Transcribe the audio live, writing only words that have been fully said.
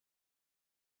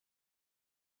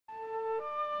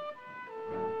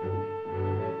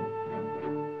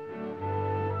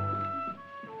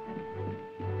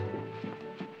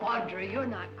Audrey, you're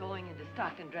not going into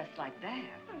Stockton dressed like that.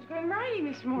 I was going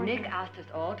riding this morning. Nick asked us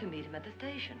all to meet him at the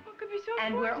station. What could be so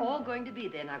And important? we're all going to be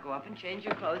there. Now go up and change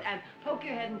your clothes and poke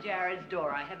your head in Jared's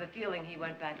door. I have a feeling he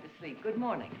went back to sleep. Good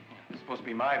morning. It's supposed to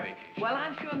be my vacation. Well,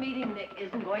 I'm sure meeting Nick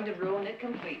isn't going to ruin it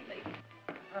completely.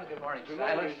 Oh, good morning, Good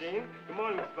Silas. morning, Jean. Good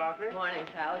morning, Miss Barkley. Good morning,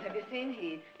 Silas. Have you seen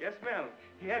Heath? Yes, ma'am.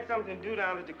 He had something to do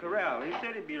down at the corral. He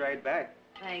said he'd be right back.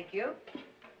 Thank you.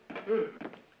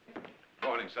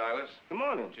 Morning, Silas. Good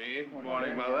morning. Jean. Good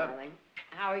morning, Mother. Darling.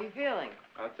 How are you feeling?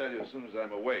 I'll tell you as soon as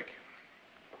I'm awake.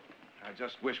 I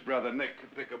just wish Brother Nick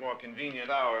could pick a more convenient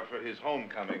hour for his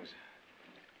homecomings.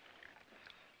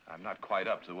 I'm not quite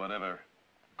up to whatever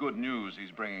good news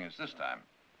he's bringing us this time.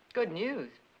 Good news.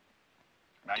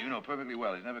 Now, you know perfectly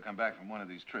well he's never come back from one of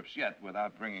these trips yet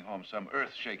without bringing home some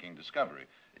earth-shaking discovery.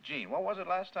 Jean, what was it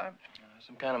last time?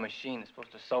 Some kind of machine that's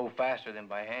supposed to sew faster than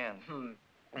by hand.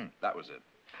 That was it.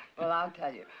 Well, I'll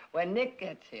tell you, when Nick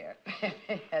gets here, if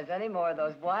he has any more of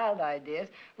those wild ideas,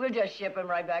 we'll just ship him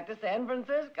right back to San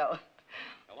Francisco.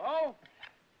 Hello?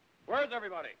 Where's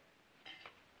everybody?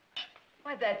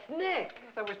 Why, that's Nick.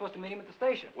 I thought we were supposed to meet him at the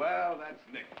station. Well, that's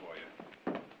Nick for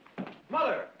you.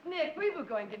 Mother! Nick, we were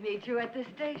going to meet you at the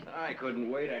station. I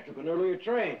couldn't wait. I took an earlier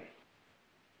train.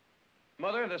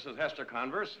 Mother, this is Hester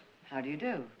Converse. How do you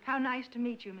do? How nice to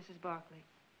meet you, Mrs. Barkley.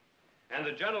 And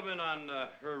the gentleman on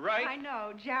her right. I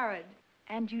know, Jared.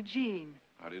 And Eugene.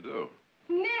 How do you do?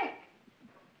 Nick!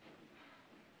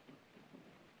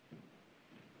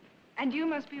 And you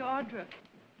must be Audra.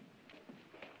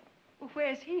 Well,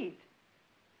 where's Heath?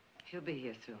 He'll be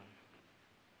here soon.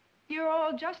 You're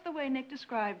all just the way Nick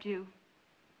described you.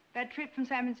 That trip from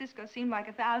San Francisco seemed like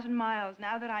 1,000 miles.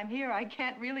 Now that I'm here, I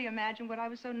can't really imagine what I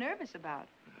was so nervous about.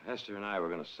 Hester and I were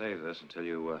going to save this until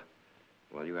you,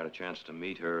 well, you had a chance to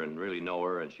meet her and really know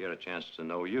her, and she had a chance to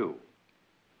know you.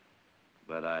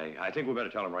 But I think we better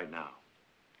tell him right now.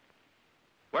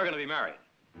 We're going to be married.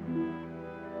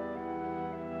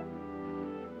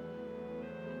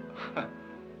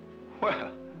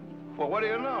 Well, what do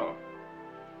you know?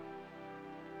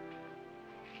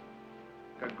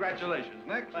 Congratulations,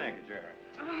 Nick. Thank you, Jared.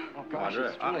 Oh, gosh,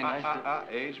 it's really nice to...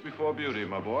 Age before beauty,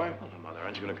 my boy. Well, Mother,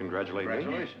 aren't you going to congratulate me?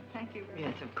 Congratulations. Thank you.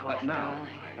 Yes, of course, But now... darling.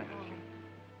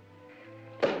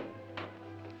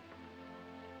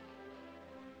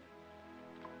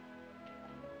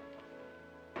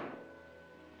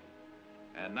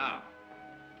 And now,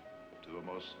 to a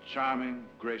most charming,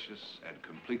 gracious, and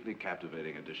completely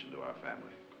captivating addition to our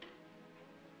family.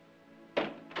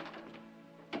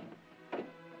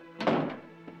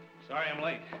 Sorry I'm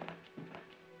late.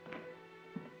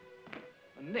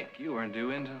 Nick, you weren't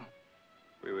due until...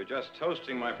 We were just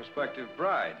toasting my prospective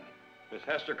bride, Miss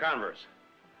Hester Converse,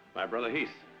 my brother Heath.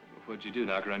 What'd you do,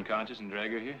 knock her unconscious and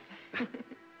drag her here?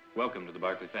 Welcome to the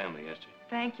Barkley family, Hester.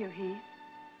 Thank you, Heath.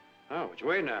 Oh, what you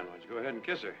waiting on? Why don't you go ahead and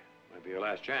kiss her? Might be your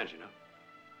last chance, you know.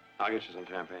 I'll get you some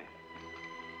champagne.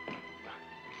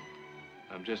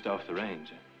 I'm just off the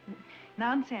range.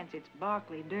 Nonsense, it's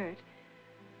Barkley dirt.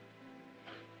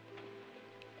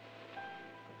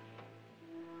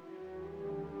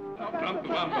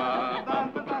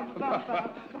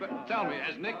 Tell me,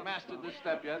 has Nick mastered this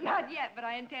step yet? Not yet, but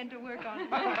I intend to work on it.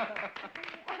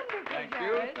 Thank you,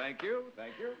 Jared. thank you,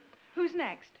 thank you. Who's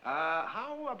next?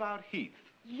 How about Heath?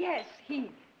 Yes,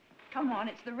 Heath. Come on,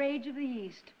 it's the rage of the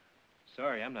East.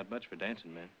 Sorry, I'm not much for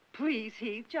dancing, man. Please,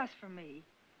 Heath, just for me.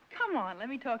 Come on, let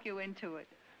me talk you into it.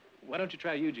 Why don't you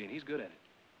try Eugene? He's good at it.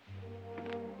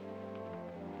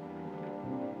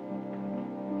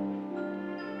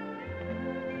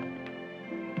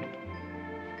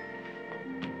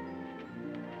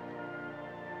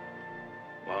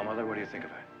 Well, Mother, what do you think of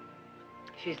her?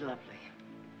 She's lovely.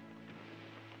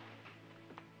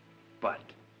 But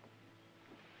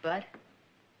But,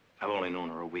 I've only known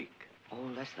her a week. oh,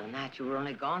 less than that. You were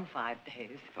only gone 5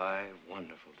 days. 5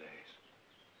 wonderful days.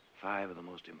 5 of the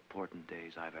most important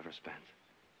days I've ever spent.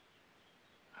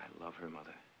 I love her,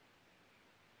 Mother.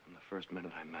 From the first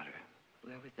minute I met her.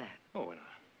 Where was that? Oh, in a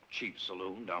cheap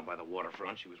saloon down by the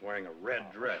waterfront. She was wearing a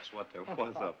red dress. What there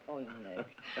was up. Oh, your leg.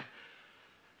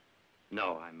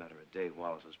 No, I met her at Dave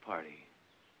Wallace's party.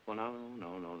 Well,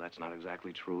 no, that's not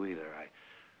exactly true either. I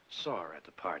saw her at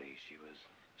the party. She was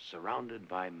surrounded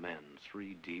by men,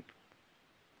 3 deep.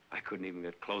 I couldn't even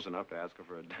get close enough to ask her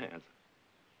for a dance.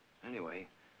 Anyway,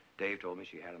 Dave told me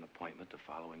she had an appointment the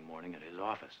following morning at his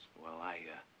office. Well, I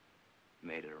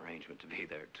made an arrangement to be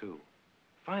there, too.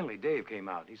 Finally, Dave came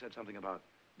out. He said something about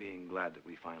being glad that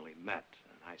we finally met.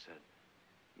 And I said,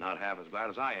 not half as glad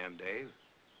as I am, Dave.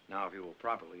 Now, if you will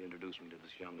properly introduce me to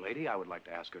this young lady, I would like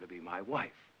to ask her to be my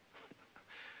wife.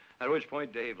 At which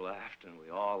point, Dave laughed, and we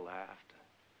all laughed.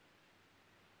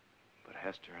 But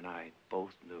Hester and I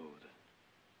both knew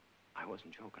that I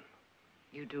wasn't joking.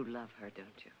 You do love her,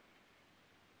 don't you?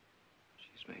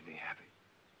 She's made me happy.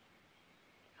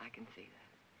 I can see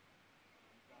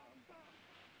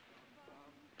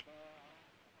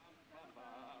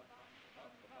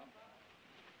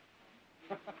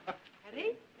that.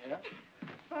 Ready? Yeah.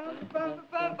 Oh,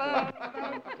 wonderful,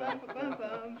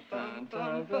 wonderful.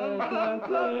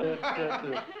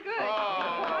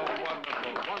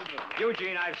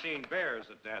 Eugene, I've seen bears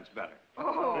that dance better.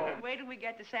 Oh, wait till we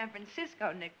get to San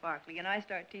Francisco, Nick Barkley, and I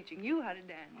start teaching you how to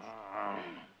dance.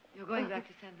 You're going back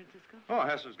to San Francisco? Oh,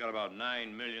 Hester's got about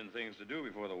 9 million things to do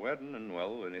before the wedding, and,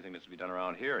 well, anything that's to be done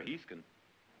around here, Heath can...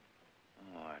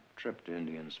 Oh, our trip to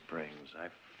Indian Springs. I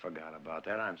forgot about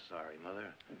that. I'm sorry,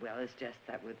 Mother. Well, it's just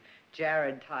that with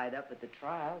Jared tied up at the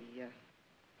trial,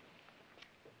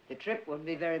 the trip wouldn't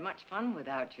be very much fun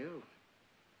without you.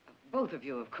 Both of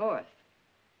you, of course.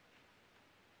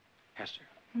 Hester,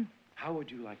 how would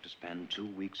you like to spend 2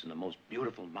 weeks in the most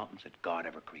beautiful mountains that God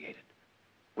ever created?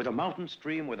 With a mountain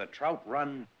stream where the trout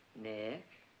run... Nick?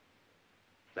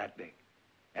 That big.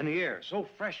 And the air so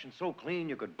fresh and so clean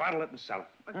you could bottle it and sell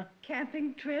it. A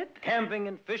camping trip? Camping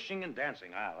and fishing and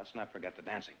dancing. Ah, let's not forget the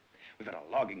dancing. We've got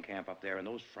a logging camp up there, and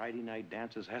those Friday night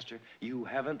dances, Hester, you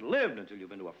haven't lived until you've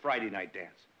been to a Friday night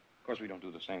dance. Of course, we don't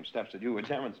do the same steps that you were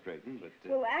demonstrating, but...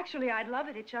 Well, actually, I'd love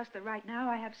it. It's just that right now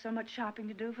I have so much shopping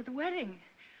to do for the wedding.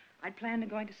 I'd planned on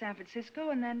going to San Francisco,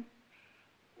 and then...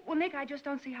 Well, Nick, I just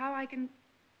don't see how I can...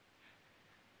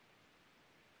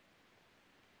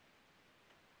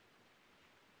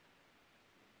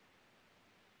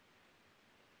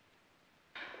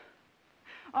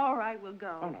 All right, we'll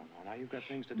go. Oh, no. Now you've got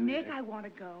things to do. Nick, I want to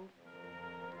go.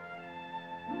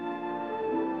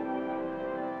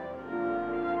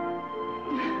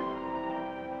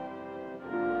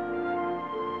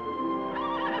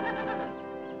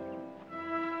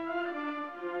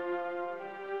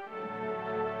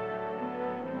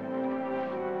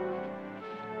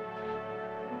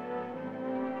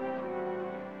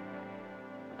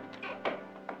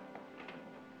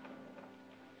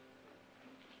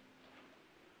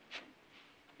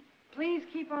 Please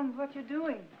keep on with what you're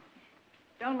doing.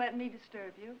 Don't let me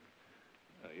disturb you.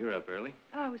 You're up early.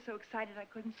 Oh, I was so excited I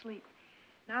couldn't sleep.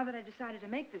 Now that I decided to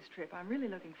make this trip, I'm really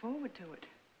looking forward to it.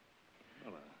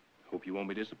 Well, I hope you won't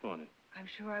be disappointed. I'm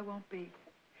sure I won't be.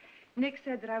 Nick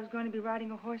said that I was going to be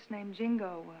riding a horse named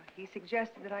Jingo. He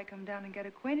suggested that I come down and get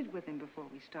acquainted with him before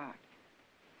we start.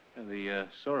 The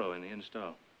sorrow in the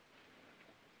install.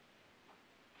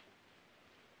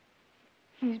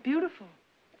 He's beautiful,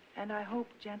 and I hope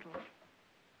gentle.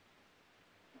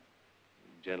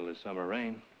 Gentle as summer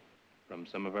rain from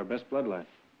some of our best bloodline.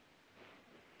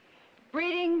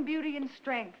 Breeding, beauty, and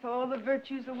strength, all the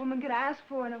virtues a woman could ask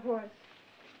for in a horse.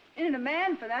 And in a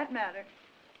man, for that matter.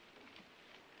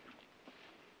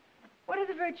 What are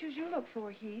the virtues you look for,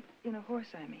 Heath? In a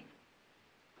horse, I mean.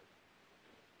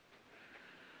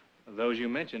 Those you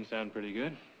mentioned sound pretty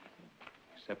good.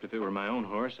 Except if it were my own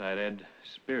horse, I'd add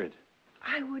spirit.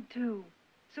 I would, too.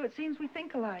 So it seems we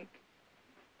think alike.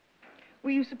 Were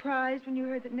you surprised when you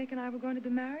heard that Nick and I were going to be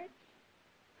married?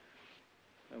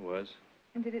 I was.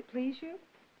 And did it please you?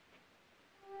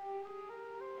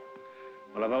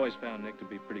 Well, I've always found Nick to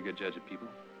be a pretty good judge of people.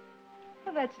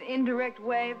 Well, that's an indirect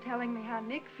way of telling me how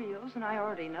Nick feels, and I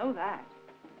already know that.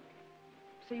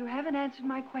 So you haven't answered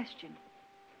my question,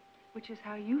 which is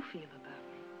how you feel about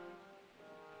me.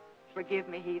 Forgive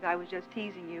me, Heath, I was just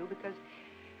teasing you because,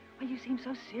 well, you seem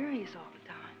so serious all the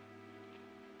time.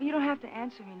 Well, you don't have to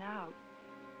answer me now.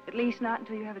 At least not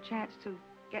until you have a chance to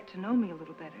get to know me a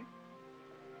little better.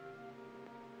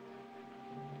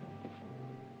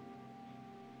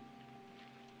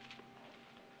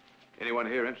 Anyone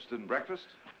here interested in breakfast?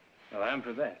 Well, I'm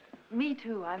for that. Me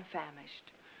too, I'm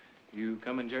famished. You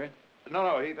coming, Jared?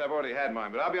 No, Heath, I've already had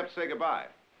mine, but I'll be up to say goodbye.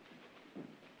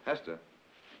 Hester,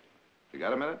 you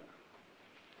got a minute?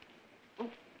 Oh,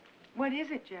 what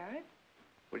is it, Jared?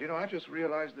 Well, you know, I just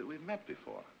realized that we've met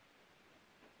before.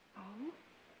 Oh?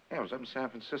 Yeah, I was up in San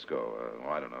Francisco,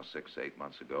 I don't know, 6, 8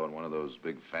 months ago on one of those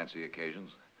big fancy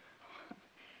occasions.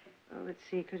 Oh, let's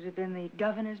see, could it have been the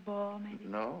governor's ball, maybe?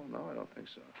 No, I don't think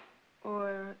so.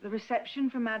 Or the reception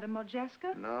for Madame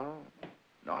Modjeska? No,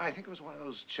 I think it was one of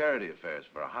those charity affairs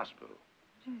for a hospital.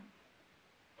 Hmm.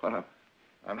 Well,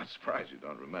 I'm not surprised you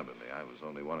don't remember me. I was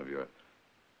only one of your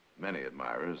many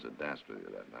admirers that danced with you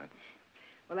that night.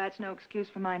 Well, that's no excuse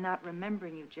for my not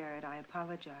remembering you, Jared. I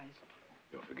apologize.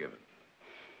 You're forgiven.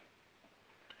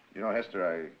 You know, Hester,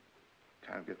 I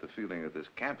kind of get the feeling that this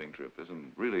camping trip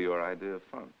isn't really your idea of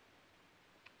fun.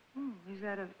 Oh, is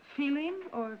that a feeling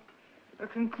or a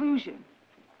conclusion?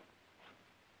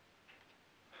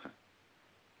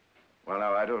 Well,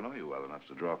 now, I don't know you well enough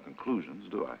to draw conclusions,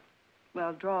 do I?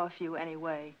 Well, draw a few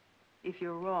anyway. If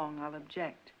you're wrong, I'll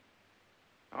object.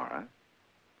 All right.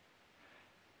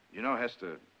 You know,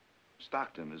 Hester,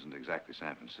 Stockton isn't exactly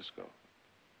San Francisco.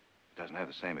 It doesn't have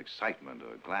the same excitement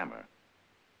or glamour.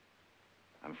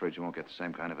 I'm afraid you won't get the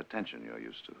same kind of attention you're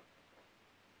used to.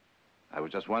 I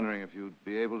was just wondering if you'd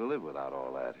be able to live without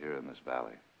all that here in this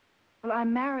valley. Well,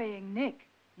 I'm marrying Nick,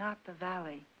 not the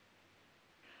valley.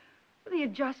 The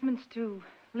adjustments to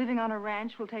living on a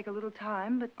ranch will take a little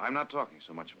time, but... I'm not talking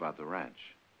so much about the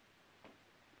ranch.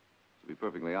 To be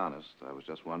perfectly honest, I was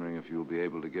just wondering if you'll be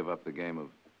able to give up the game of,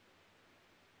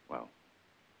 well,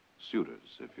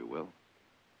 suitors, if you will.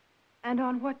 And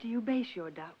on what do you base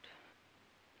your doubt?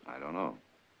 I don't know.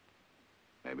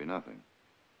 Maybe nothing.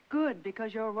 Good,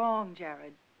 because you're wrong,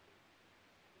 Jared.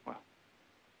 Well,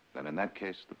 then in that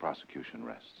case, the prosecution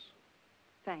rests.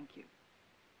 Thank you.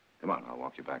 Come on, I'll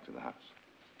walk you back to the house.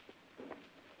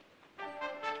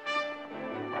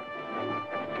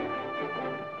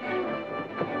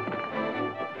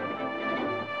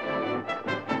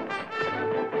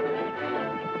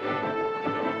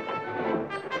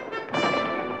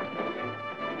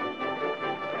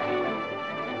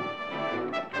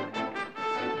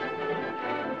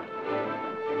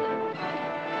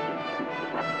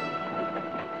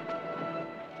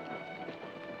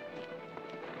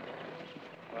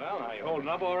 Holding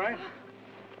up all right?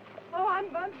 Oh, I'm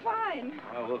fine.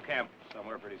 Well, we'll camp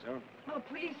somewhere pretty soon. Oh,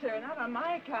 please, sir, not on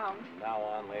my account. From now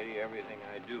on, lady, everything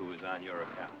I do is on your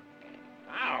account.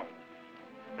 Ow!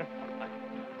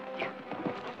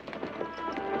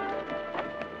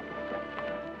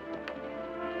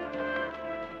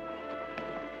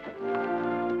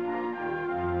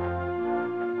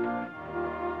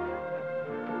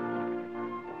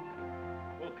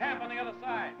 We'll camp on the other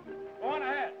side. Go on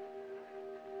ahead.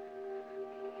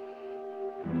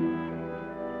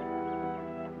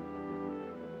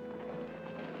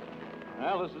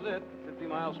 Well, this is it. 50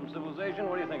 miles from civilization.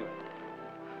 What do you think of it?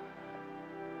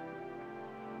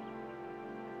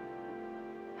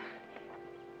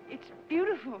 It's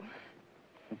beautiful.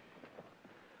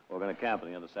 We're going to camp on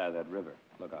the other side of that river.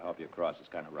 Look, I'll help you across. It's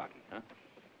kind of rocky, huh?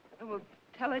 We'll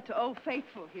tell it to Old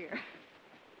Faithful here.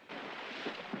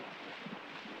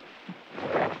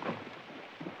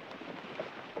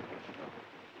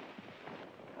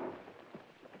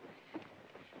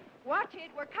 Watch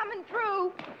it, we're coming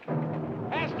through.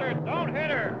 Hester, don't hit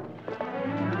her!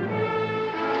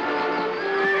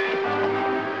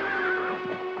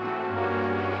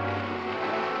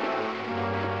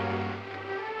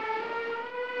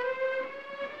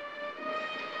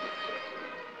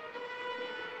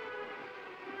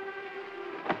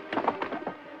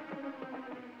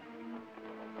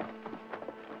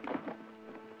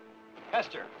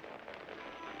 Hester!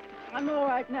 I'm all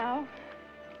right now.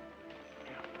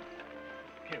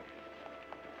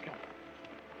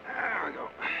 There we go.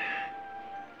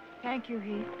 Thank you,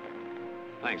 Heath.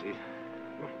 Thanks, Heath.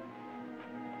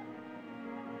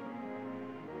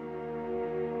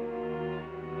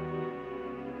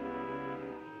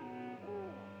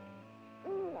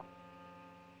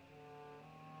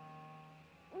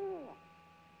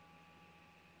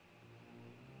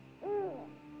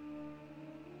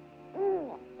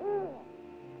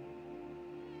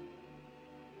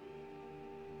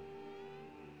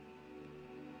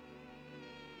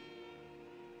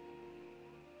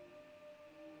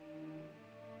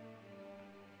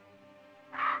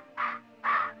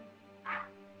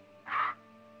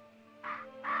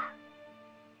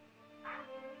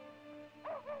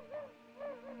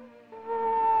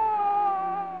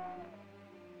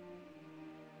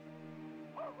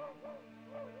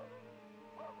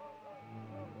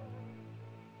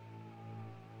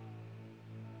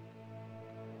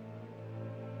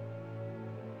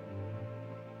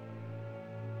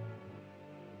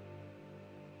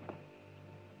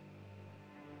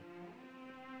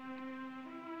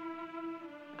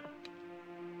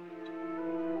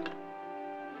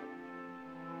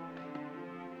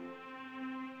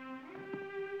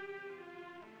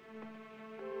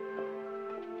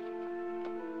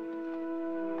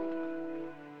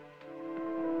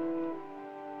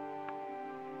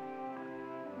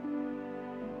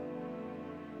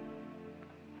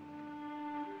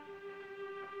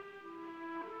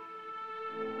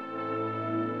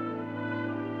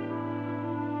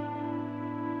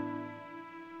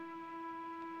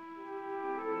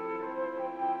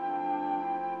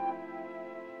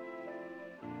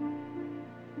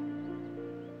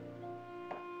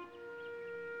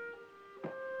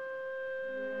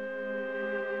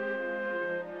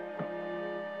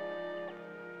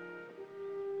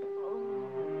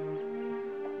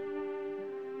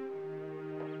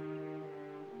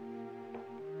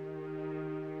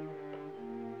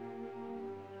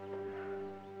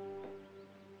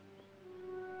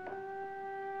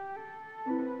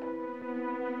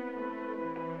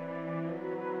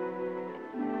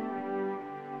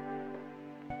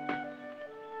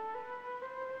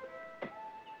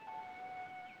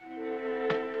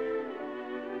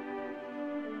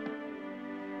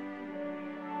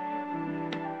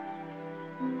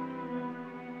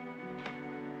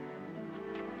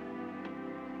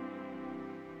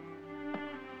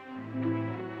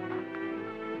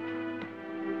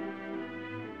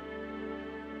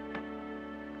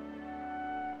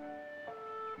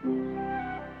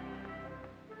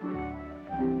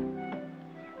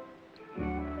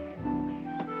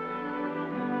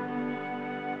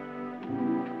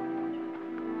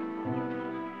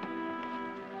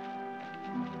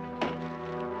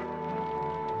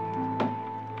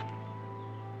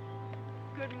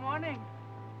 Good morning.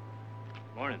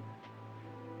 Morning.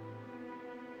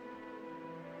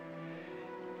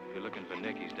 If you're looking for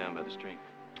Nick, he's down by the stream.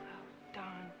 Oh,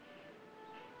 darn.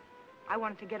 I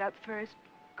wanted to get up first,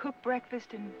 cook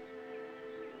breakfast, and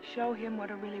show him what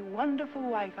a really wonderful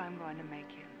wife I'm going to make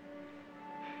him.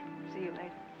 See you later.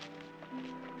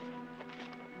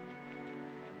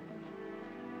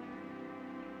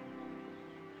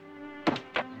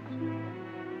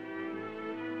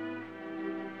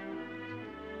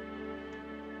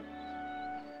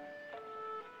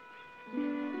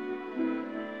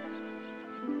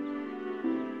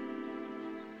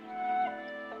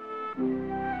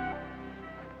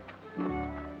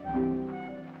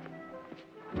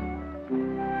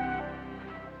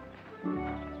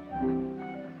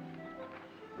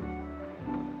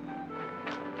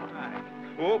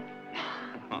 Whoop.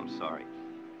 I'm sorry.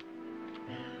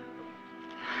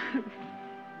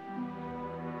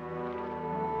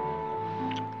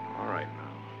 All right,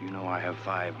 now. You know I have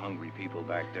 5 hungry people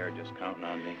back there just counting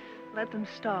on me. Let them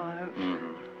starve.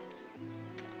 Mm-hmm.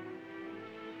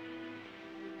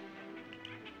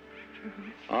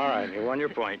 All right, you won your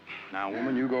point. Now,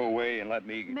 woman, you go away and let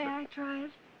me... May I try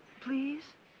it, please?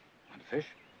 Want fish?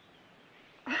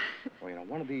 Well, you know,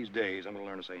 one of these days, I'm going to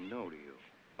learn to say no to you.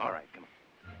 All right, come on.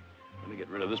 Let me get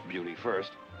rid of this beauty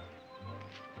first.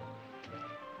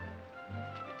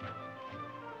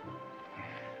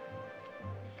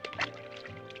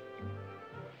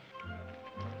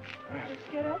 Let's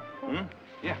get up. Hmm?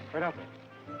 Yeah, right out there.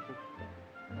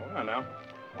 Hold on now.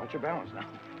 Watch your balance now.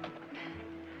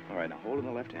 All right, now hold in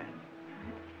the left hand.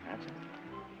 That's it.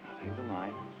 Now take the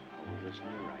line. Hold this in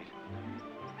your right.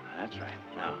 That's right.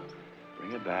 Now,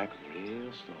 bring it back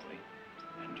real slowly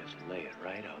and just lay it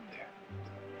right out there.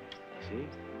 See?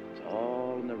 It's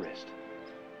all in the wrist.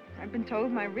 I've been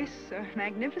told my wrists are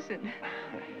magnificent.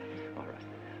 All right.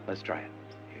 Let's try it.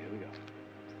 Here we go.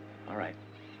 All right.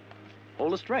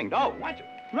 Hold the string. No, watch it.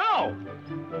 No!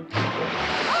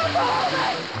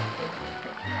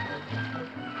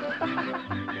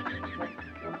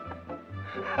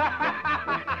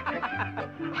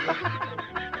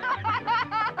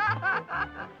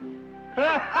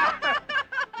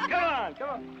 Come on, come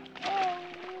on.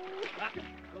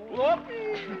 Whoop.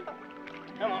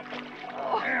 Come on.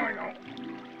 There we go.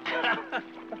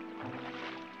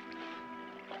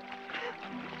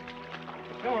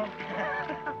 Come on.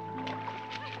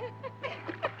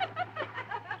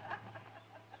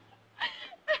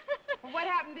 What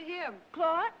happened to him?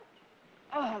 Claude?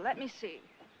 Oh, let me see.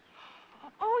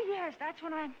 Oh, yes, that's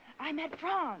when I met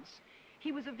Franz.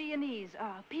 He was a Viennese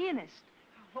pianist.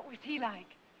 What was he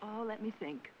like? Oh, let me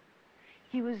think.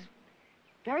 He was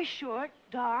very short,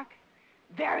 dark,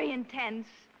 very intense,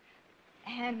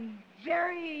 and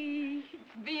very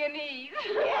Viennese.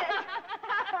 Yes.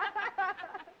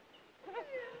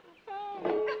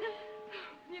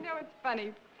 You know, it's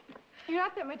funny. You're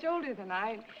not that much older than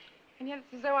I, and yet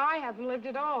it's as though I haven't lived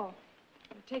at all.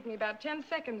 It'd take me about 10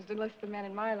 seconds to list the men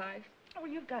in my life. Oh,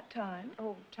 you've got time.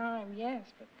 Oh, time, yes,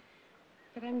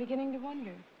 but I'm beginning to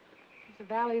wonder. Is the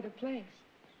valley the place?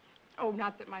 Oh,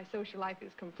 not that my social life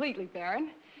is completely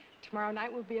barren. Tomorrow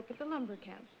night we'll be up at the lumber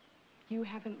camp. You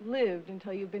haven't lived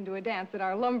until you've been to a dance at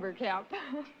our lumber camp.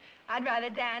 I'd rather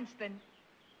dance than...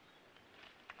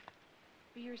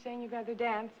 You were saying you'd rather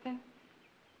dance than?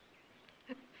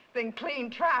 than clean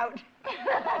trout.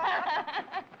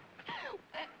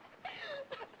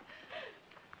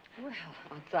 Well,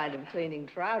 outside of cleaning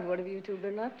trout, what have you two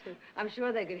been up to? I'm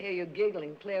sure they could hear you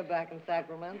giggling clear back in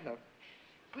Sacramento.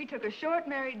 We took a short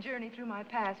married journey through my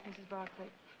past, Mrs. Barkley.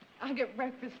 I'll get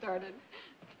breakfast started.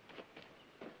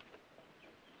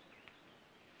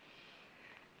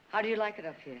 How do you like it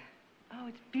up here? Oh,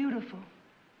 it's beautiful.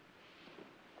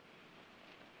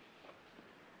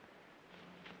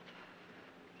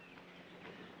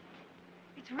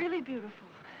 It's really beautiful.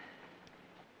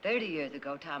 30 years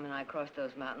ago, Tom and I crossed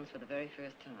those mountains for the very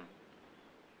first time.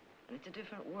 And it's a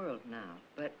different world now,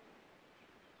 but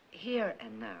here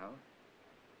and now,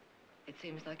 it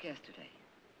seems like yesterday.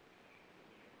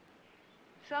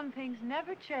 Some things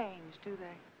never change, do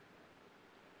they?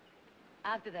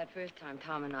 After that first time,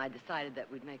 Tom and I decided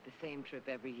that we'd make the same trip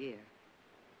every year.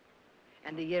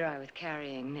 And the year I was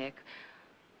carrying Nick,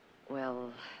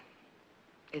 well,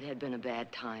 it had been a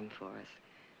bad time for us.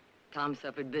 Tom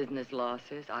suffered business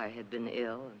losses. I had been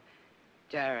ill. And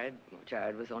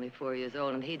Jared was only 4 years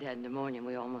old, and he'd had pneumonia, and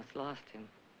we almost lost him.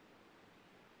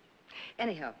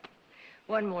 Anyhow,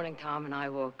 one morning, Tom and I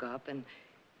woke up, and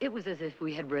it was as if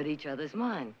we had read each other's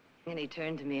mind. And he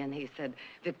turned to me, and he said,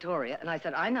 Victoria, and I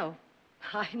said, I know.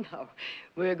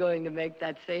 We're going to make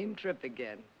that same trip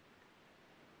again.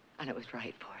 And it was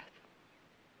right for us.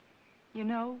 You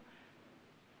know,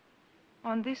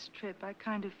 on this trip, I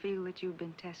kind of feel that you've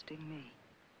been testing me.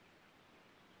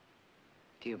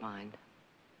 Do you mind?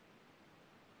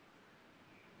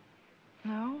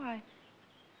 No, I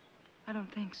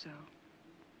don't think so.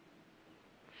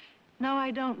 No, I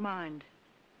don't mind.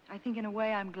 I think in a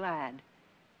way I'm glad.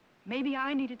 Maybe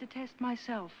I needed to test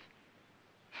myself.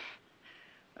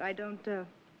 But I don't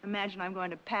imagine I'm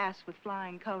going to pass with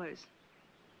flying colors.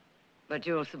 But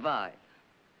you'll survive.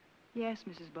 Yes,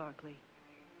 Mrs. Barkley.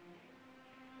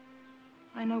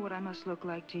 I know what I must look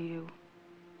like to you.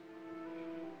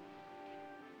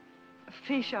 A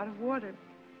fish out of water.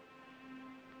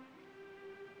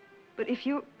 But if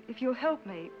you'll help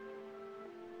me,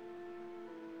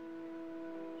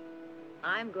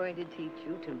 I'm going to teach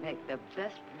you to make the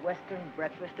best Western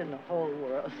breakfast in the whole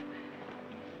world.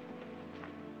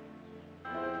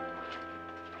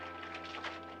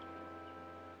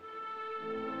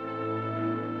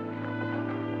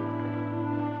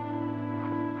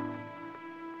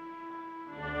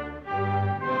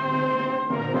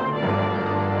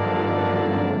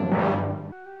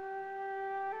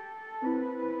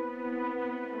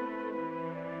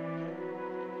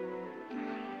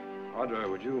 Audra,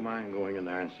 would you mind going in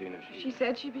there and seeing if She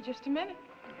said she'd be just a minute.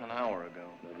 An hour ago.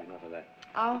 There'll be enough of that.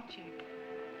 I'll check.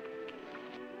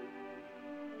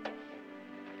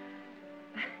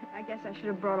 I guess I should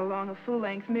have brought along a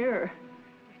full-length mirror.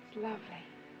 It's lovely.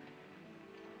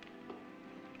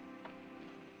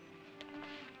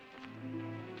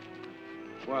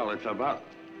 Well, it's about...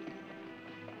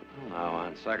 Well, now,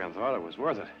 on second thought, it was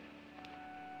worth it.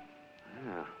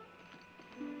 Yeah.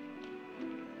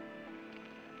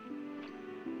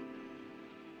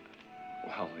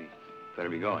 Well, we better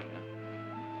be going, huh?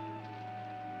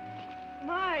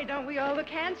 My, don't we all look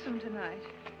handsome tonight?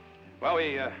 Well,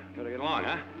 we better get along,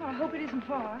 huh? Well, I hope it isn't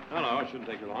far. No, it shouldn't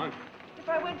take you long. If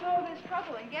I went to all this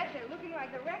trouble and get there looking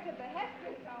like the wreck of the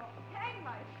Hesperus, I'll hang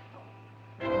myself.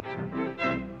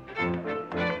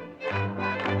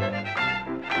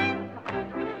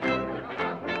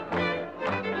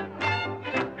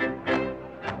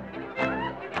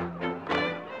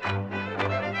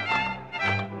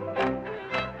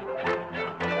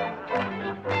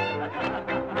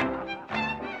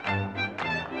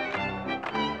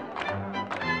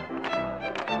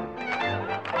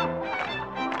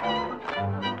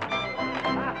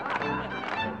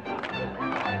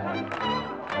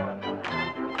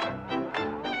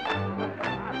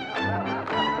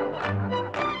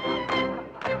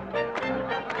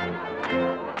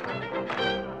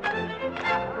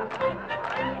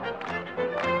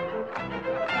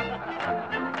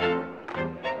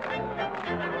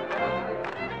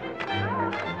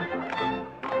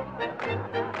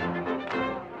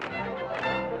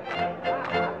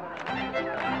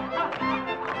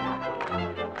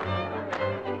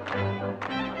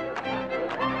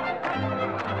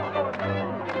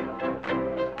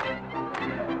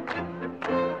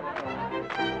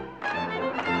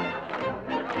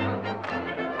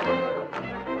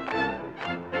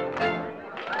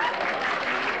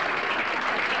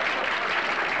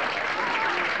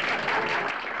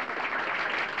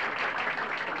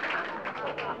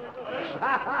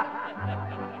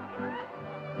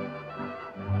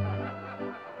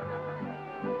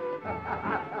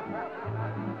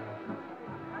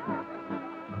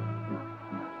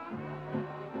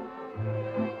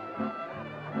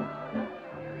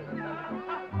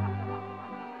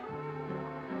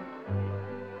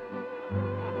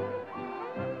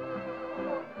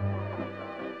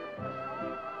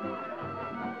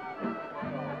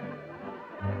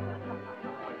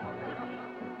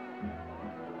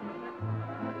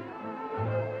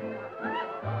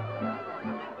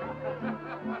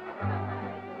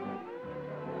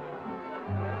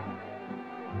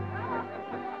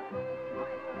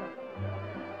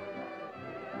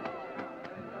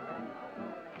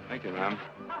 Thank you, ma'am.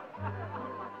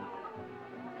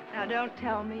 Now, don't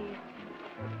tell me.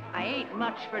 I ain't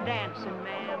much for dancing,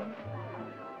 ma'am.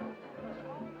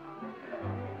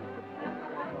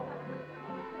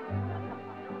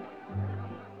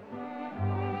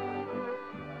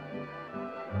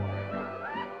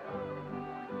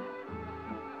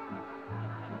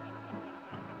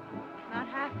 Not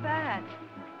half bad.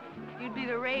 You'd be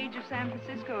the rage of San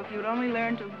Francisco if you'd only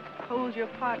learn to hold your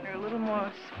partner a little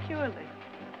more securely.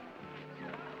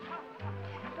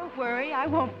 Don't worry, I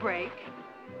won't break.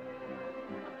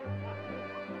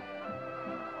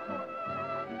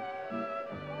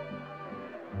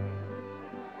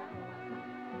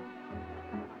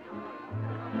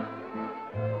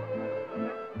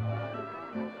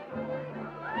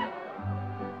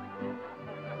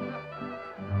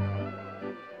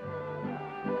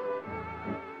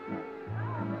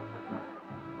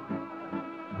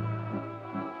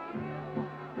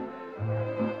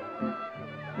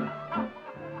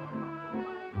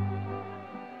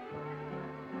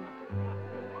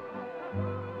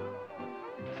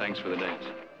 Thanks for the dance.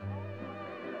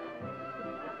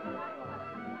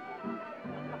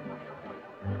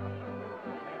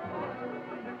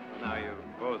 Now, you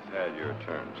both had your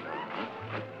turns.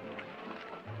 I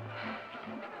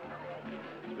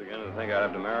was beginning to think I'd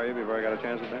have to marry you before I got a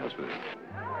chance to dance with you.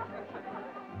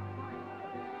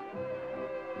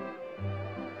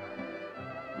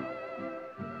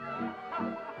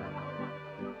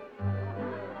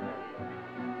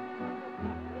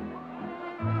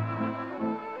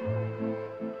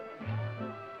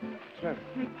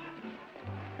 Nick,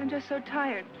 I'm just so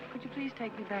tired. Could you please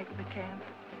take me back to the camp?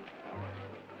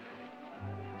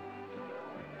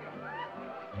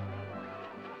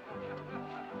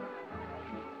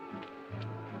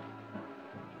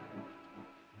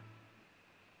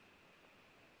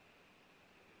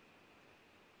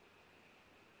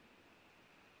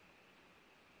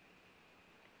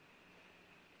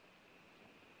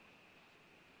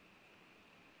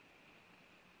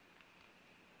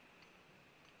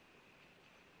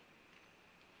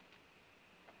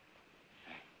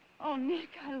 Oh, Nick,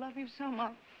 I love you so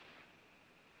much.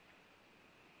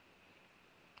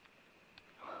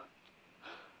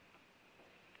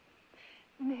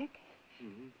 Nick,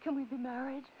 can we be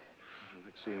married? I'd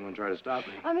like to see anyone try to stop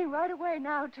me. I mean, right away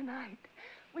now, tonight.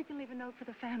 We can leave a note for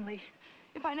the family.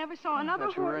 If I never saw another I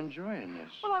thought you were horse- enjoying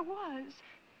this. Well, I was.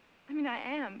 I mean, I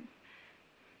am.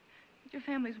 But your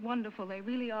family's wonderful. They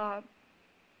really are.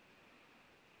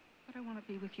 But I want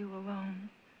to be with you alone.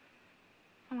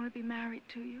 I want to be married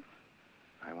to you.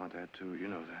 I want that, too. You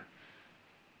know that.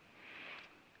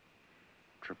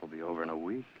 Trip will be over in a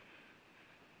week.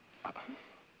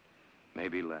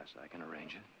 Maybe less. I can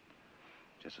arrange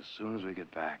it. Just as soon as we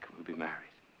get back, we'll be married.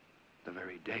 The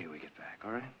very day we get back,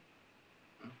 all right?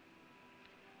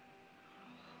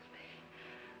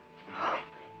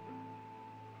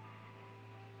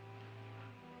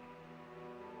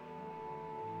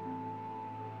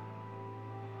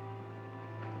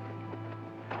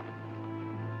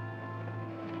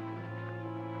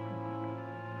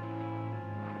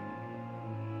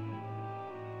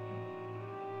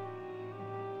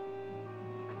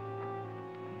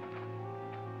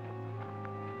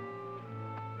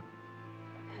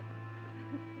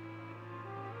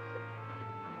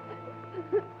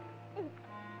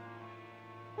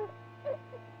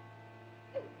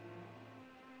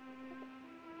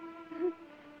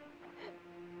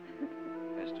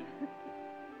 Esther?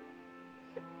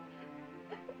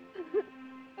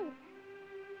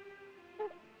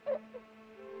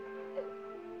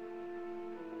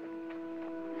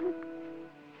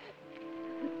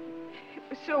 It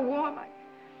was so warm,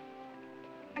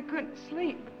 I couldn't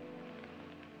sleep.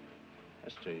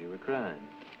 Esther, you were crying.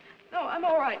 No, I'm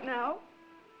all right now.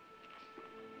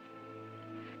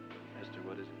 Esther,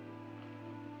 what is it?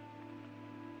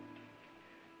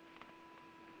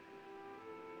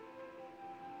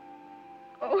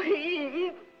 Oh,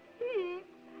 Heath.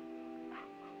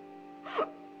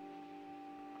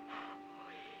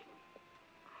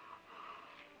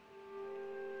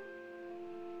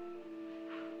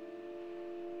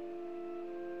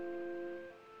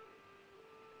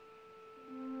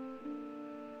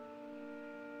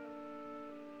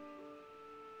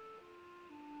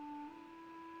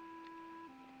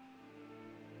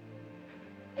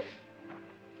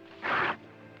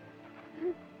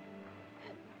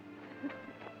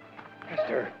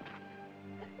 Esther.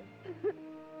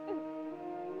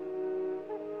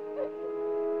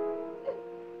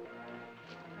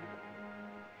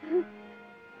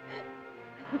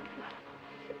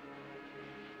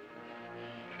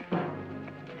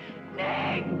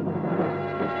 Nick!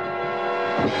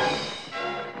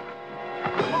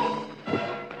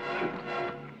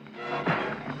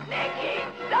 Nicky,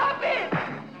 stop it!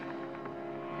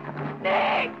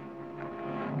 Nick!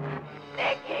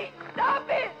 Nicky, stop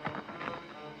it!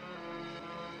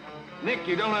 Nick,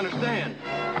 you don't understand.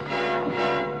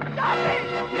 Stop it!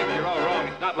 Nick, you're all wrong.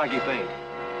 It's not like you think.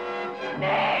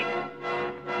 Nick!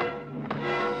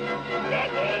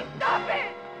 Nicky, stop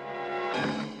it!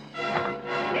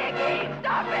 Nicky,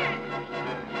 stop it!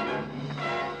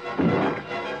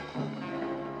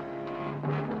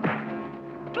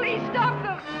 Please stop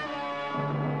them!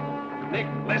 Nick,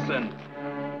 listen.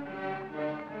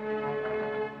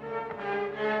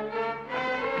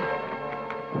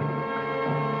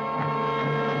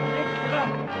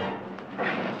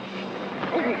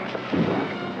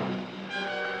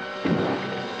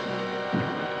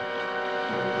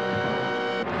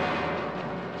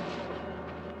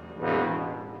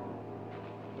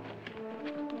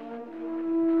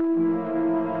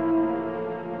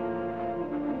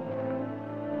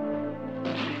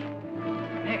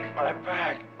 My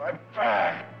back. My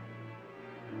back.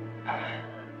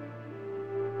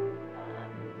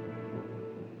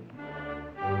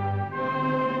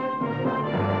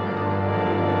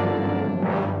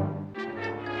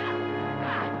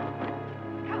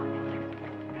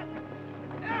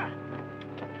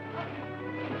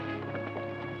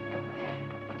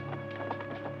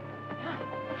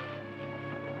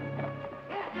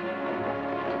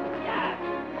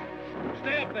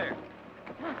 Stay up there.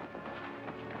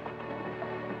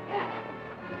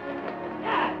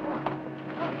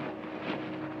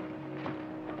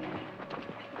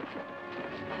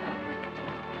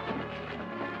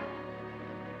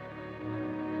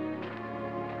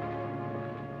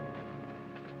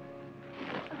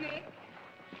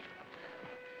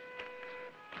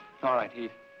 All right,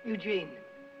 Heath. Eugene,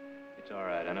 It's all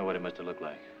right. I know what it must have looked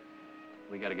like.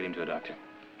 We got to get him to a doctor.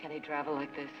 can he travel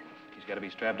like this? He's got to be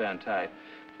strapped down tight.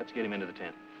 Let's get him into the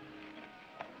tent.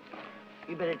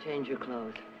 You better change your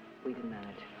clothes. We can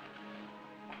manage.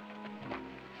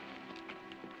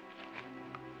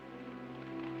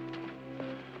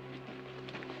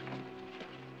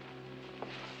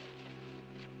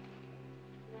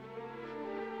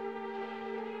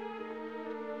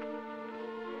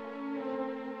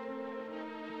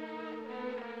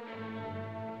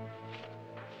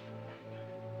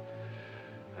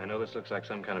 I know this looks like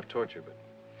some kind of torture, but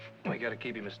we got to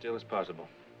keep him as still as possible.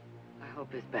 I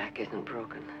hope his back isn't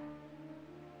broken.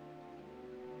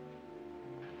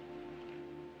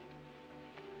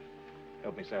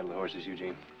 Help me saddle the horses,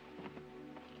 Eugene.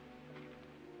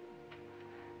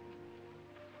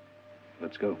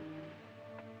 Let's go.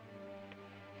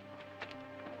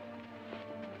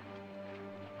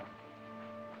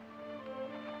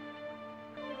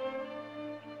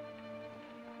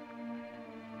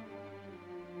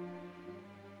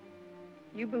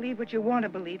 You believe what you want to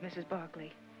believe, Mrs.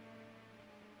 Barkley.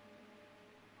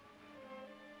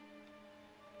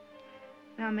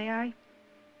 Now, may I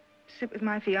sit with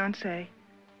my fiancé?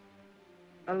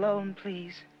 Alone,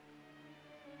 please.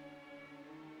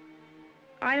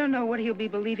 I don't know what he'll be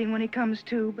believing when he comes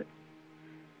to, but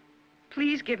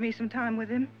please give me some time with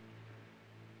him.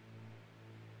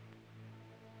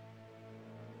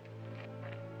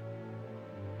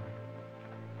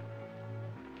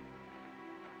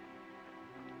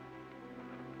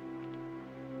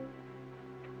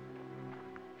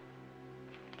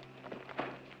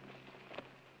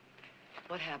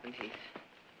 What happened, Heath?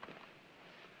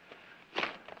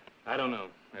 I don't know.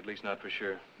 At least not for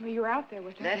sure. Well, you were out there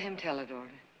with her. Let him tell it,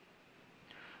 Order.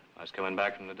 I was coming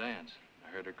back from the dance.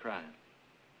 I heard her crying.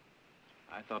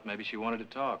 I thought maybe she wanted to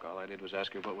talk. All I did was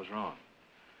ask her what was wrong.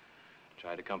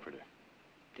 Tried to comfort her.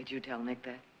 Did you tell Nick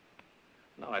that?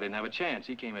 No, I didn't have a chance.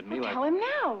 He came at me Well, like... tell him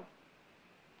now.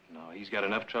 No, he's got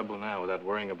enough trouble now without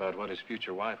worrying about what his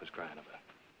future wife was crying about.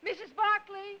 Mrs.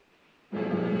 Barkley!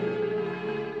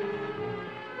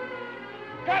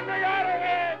 Get me out of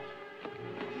here!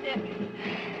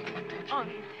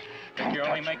 Think you're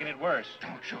only making it worse.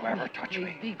 Don't you ever touch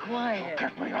me. Be quiet.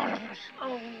 Get me out of this.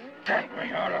 Get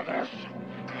me out of this.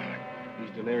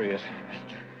 He's delirious.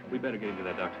 We better get him to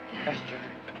that doctor. Esther.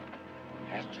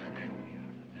 Esther, get me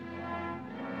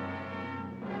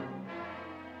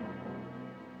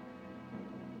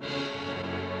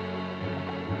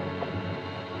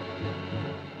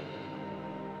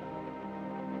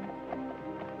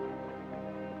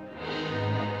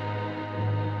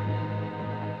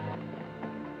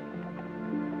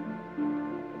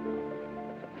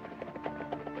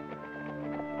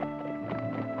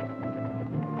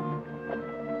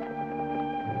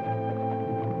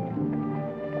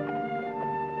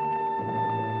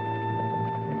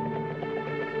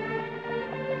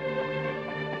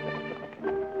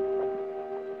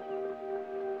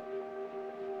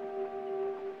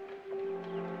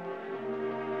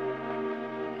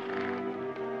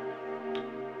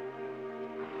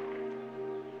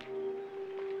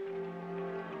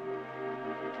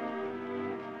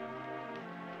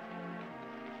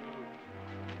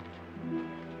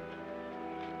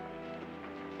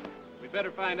We'd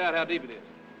better find out how deep it is.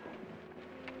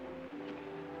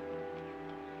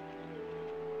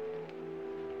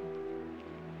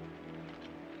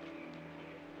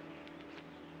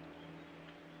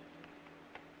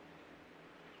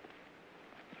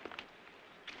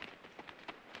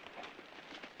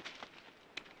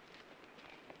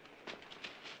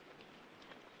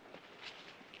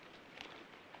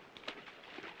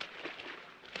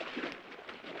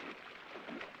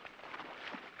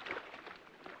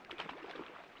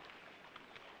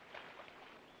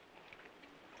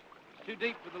 Too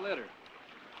deep for the litter.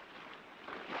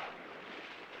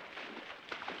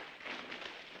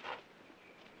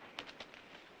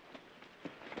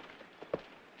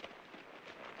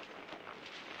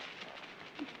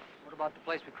 about the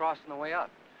place we crossed on the way up?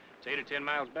 It's 8 or 10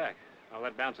 miles back. All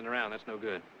that bouncing around, that's no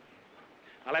good.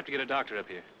 I'll have to get a doctor up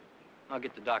here. I'll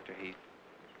get the doctor, Heath.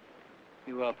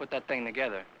 You, put that thing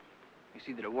together. You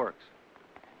see that it works.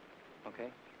 Okay?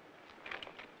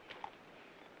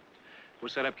 We'll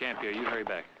set up camp here. You hurry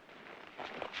back.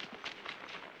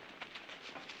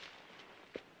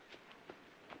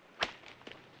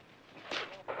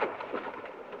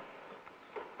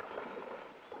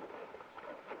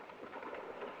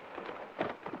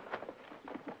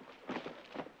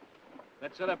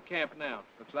 Let's set up camp now.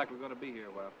 Looks like we're going to be here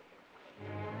a while.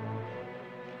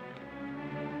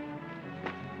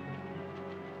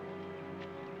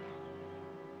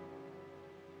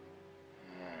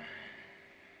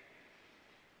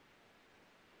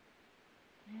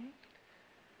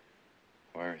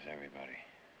 Where's everybody?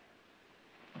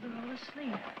 They're all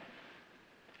asleep.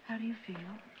 How do you feel?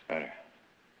 Better.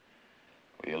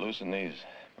 Will you loosen these?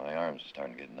 My arms are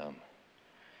starting to get numb.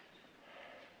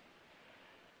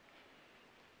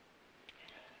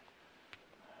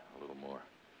 A little more.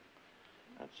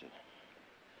 That's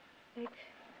it. Nick,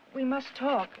 we must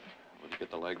talk. Will you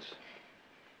get the legs?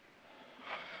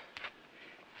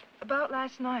 About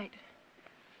last night.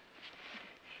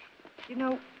 You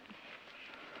know,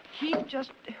 Heath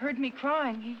just heard me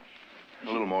crying.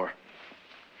 A little more.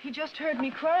 He just heard me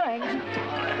crying.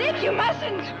 Nick, you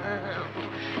mustn't!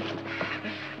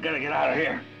 Gotta get out of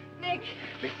here Nick,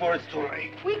 before it's too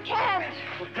late. we can't.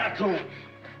 We've got to.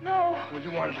 No. Well,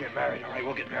 you want us to get married, all right?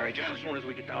 We'll get married just as soon as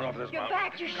we get down off this You're mountain.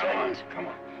 back. You Come on, shouldn't. come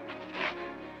on.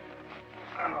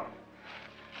 Oh.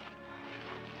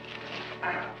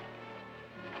 Ah.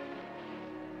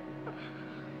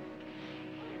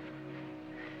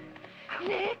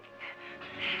 Nick.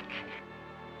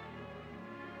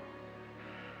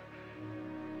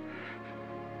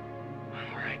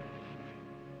 All right.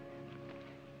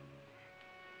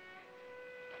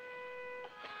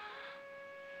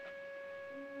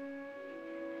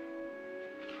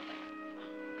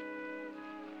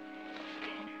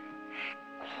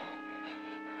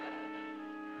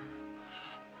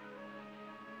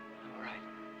 All right.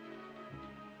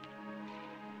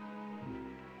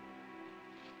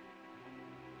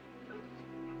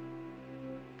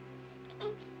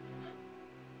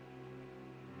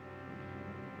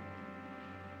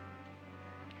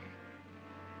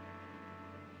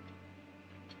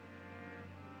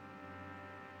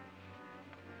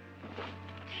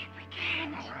 We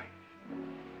can't. All right.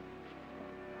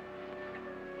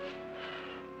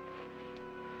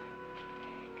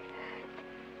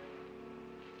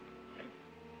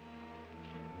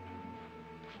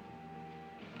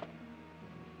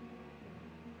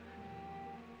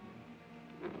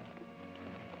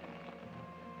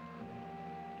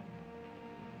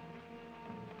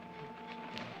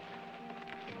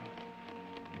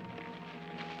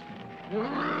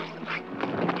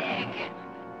 Nick.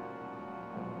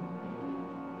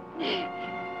 Nick.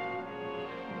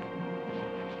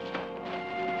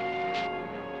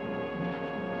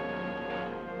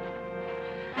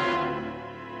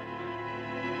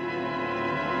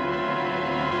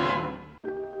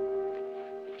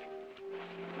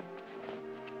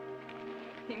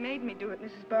 He made me do it,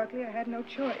 Mrs. Barkley. I had no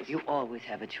choice. You always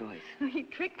have a choice. He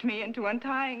tricked me into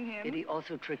untying him. Did he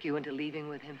also trick you into leaving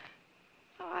with him?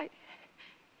 Oh,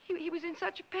 he was in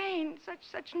such pain,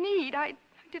 such need. I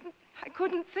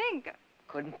couldn't think.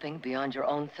 Couldn't think beyond your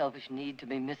own selfish need to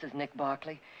be Mrs. Nick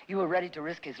Barkley? You were ready to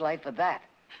risk his life for that.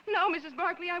 No, Mrs.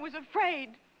 Barkley, I was afraid.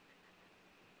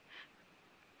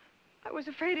 I was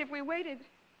afraid if we waited,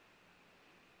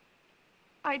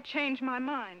 I'd change my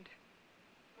mind.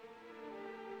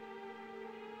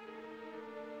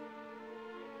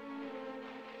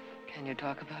 Can you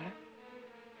talk about it?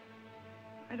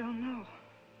 I don't know.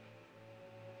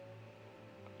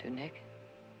 To Nick?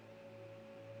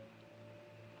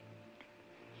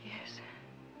 Yes.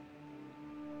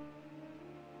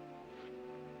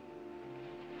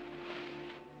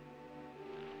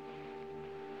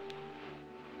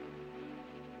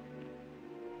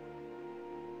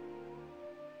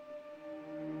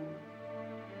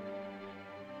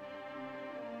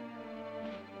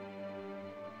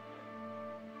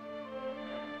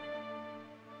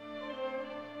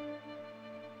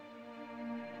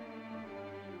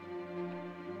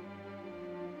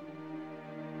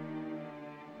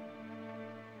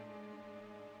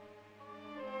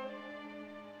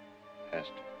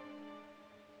 Hester.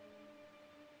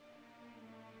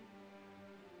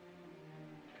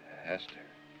 Hester.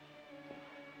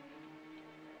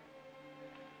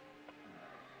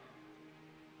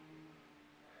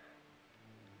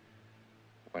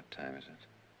 What time is it?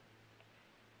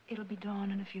 It'll be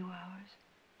dawn in a few hours.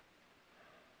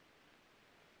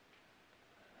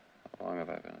 How long have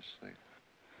I been asleep?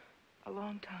 A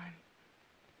long time.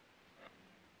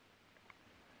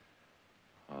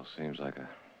 Well, seems like a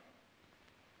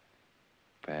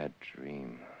bad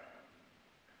dream.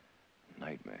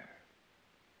 Nightmare.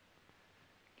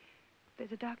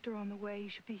 There's a doctor on the way. He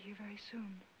should be here very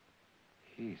soon.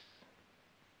 Heath.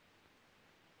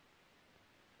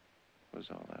 What was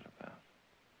all that about?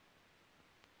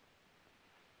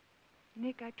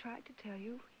 Nick, I tried to tell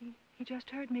you. He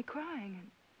just heard me crying and...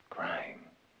 Crying?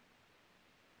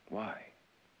 Why?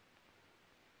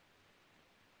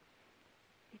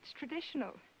 It's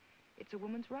traditional. It's a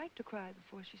woman's right to cry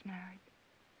before she's married.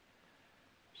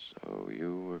 So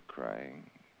you were crying.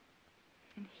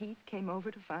 And Heath came over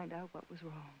to find out what was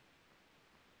wrong.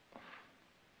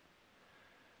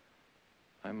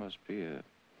 I must be a...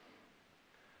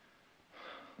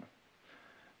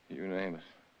 You name it.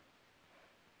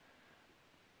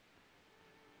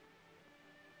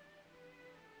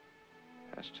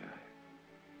 Esther,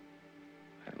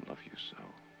 I love you so. Oh,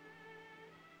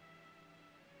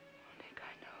 Nick,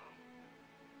 I know.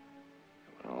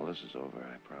 When all this is over,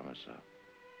 I promise I'll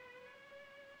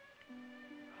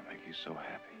make you so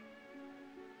happy.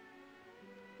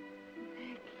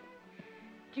 Nick,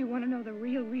 do you want to know the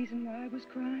real reason why I was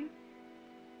crying?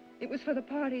 It was for the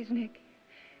parties, Nick.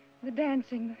 The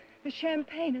dancing, the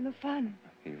champagne, and the fun.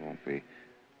 You won't be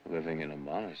living in a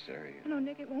monastery. No,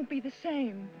 Nick, it won't be the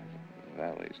same. The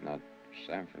Valley's not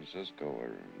San Francisco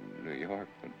or New York,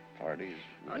 but parties.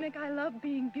 Oh, Nick, I love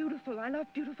being beautiful. I love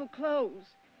beautiful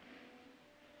clothes.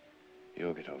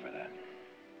 You'll get over that.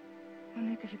 Oh,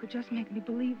 Nick, if you could just make me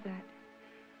believe that.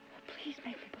 Oh, please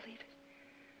make me believe it.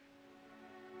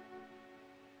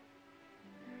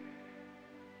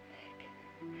 Nick,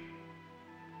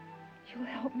 you'll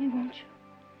help me, won't you?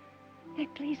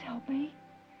 Nick, please help me.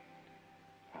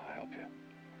 I'll help you.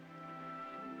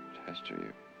 But Hester,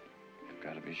 you've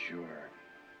got to be sure.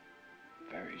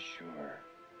 Very sure.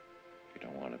 You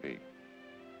don't want to be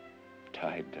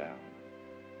tied down.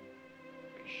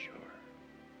 Be sure.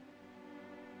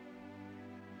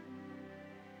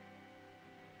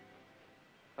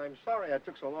 I'm sorry I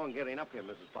took so long getting up here,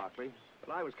 Mrs. Barkley,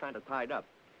 but I was kind of tied up.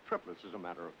 Triplets, as a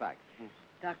matter of fact.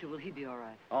 Doctor, will he be all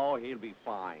right? Oh, he'll be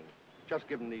fine. Just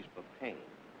give him these for pain.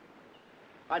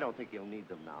 I don't think he'll need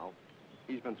them now.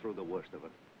 He's been through the worst of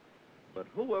it. But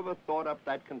whoever thought up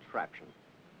that contraption?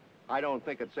 I don't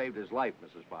think it saved his life,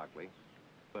 Mrs. Barkley,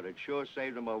 but it sure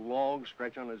saved him a long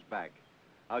stretch on his back.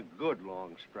 A good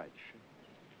long stretch.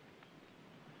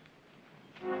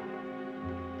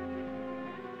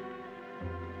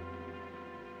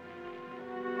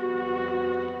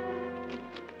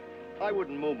 I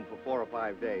wouldn't move him for 4 or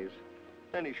 5 days.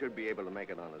 Then he should be able to make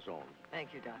it on his own.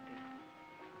 Thank you, Doctor.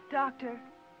 Doctor,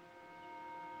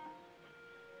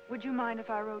 would you mind if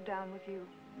I rode down with you?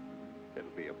 It'll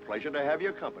be a pleasure to have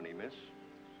your company, miss.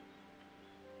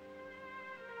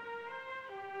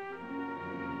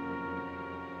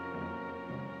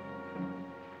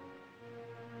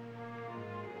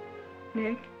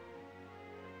 Nick?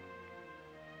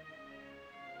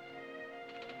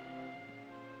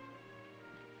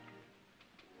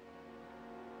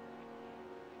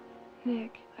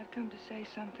 Nick, I've come to say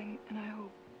something, and I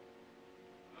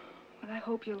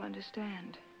hope you'll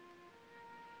understand.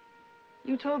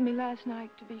 You told me last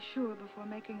night to be sure before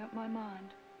making up my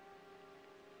mind.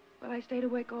 But I stayed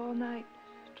awake all night,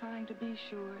 trying to be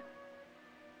sure.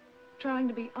 Trying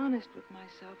to be honest with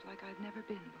myself like I've never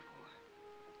been before.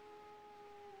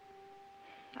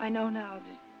 I know now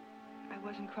that I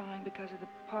wasn't crying because of the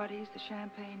parties, the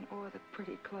champagne, or the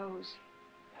pretty clothes.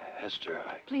 Hester,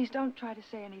 Please don't try to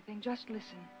say anything. Just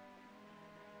listen.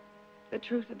 The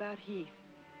truth about Heath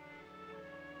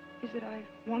is that I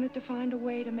wanted to find a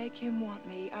way to make him want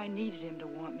me. I needed him to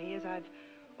want me, as I've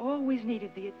always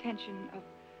needed the attention of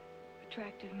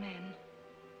attractive men.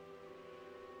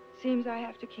 Seems I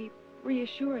have to keep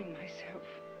reassuring myself.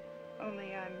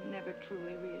 Only I'm never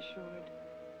truly reassured.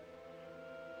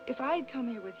 If I'd come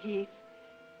here with Heath,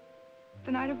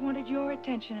 then I'd have wanted your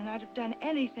attention, and I'd have done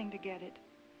anything to get it.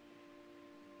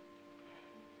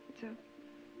 It's a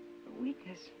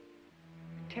weakness,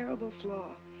 a terrible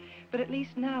flaw. But at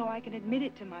least now I can admit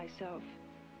it to myself.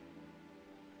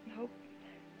 And hope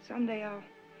someday I'll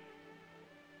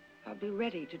be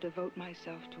ready to devote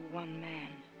myself to one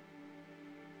man.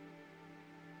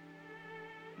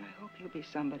 And I hope he'll be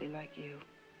somebody like you.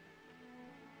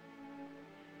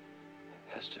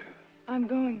 Hester. I'm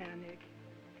going now, Nick.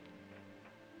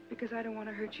 Because I don't want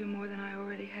to hurt you more than I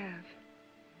already have.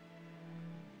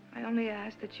 I only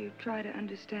ask that you try to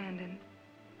understand, and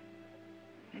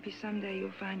maybe someday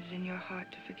you'll find it in your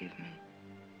heart to forgive me.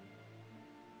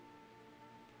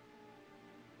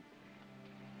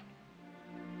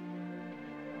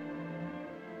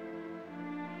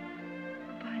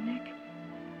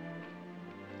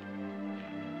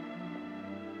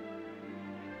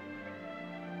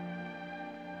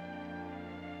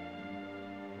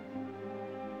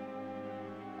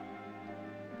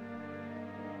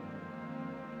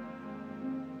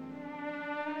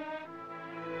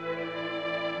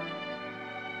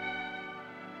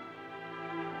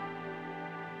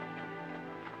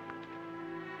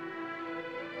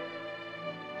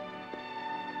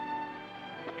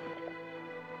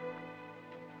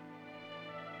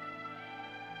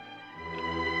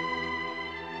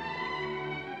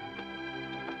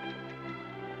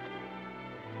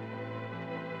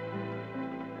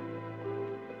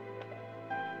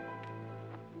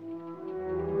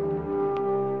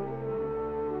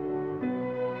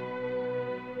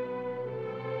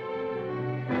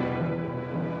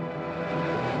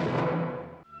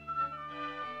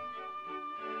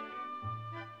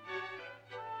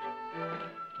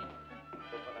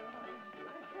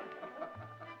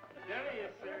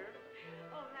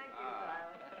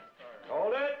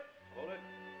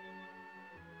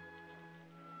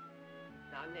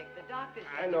 doctor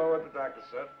said. I know what the doctor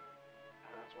said.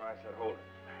 That's why I said hold it.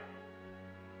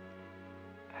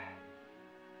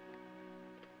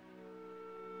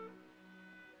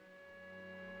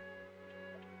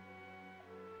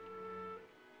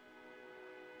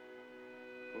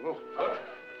 Oh, good.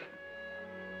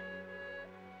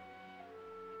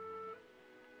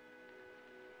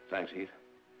 Thanks, Heath.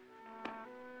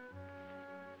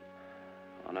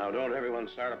 Well, now, don't everyone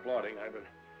start applauding. I've been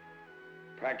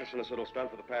practicing this little stunt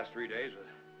for the past 3 days with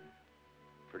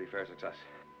pretty fair success.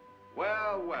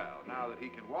 Well, well, now that he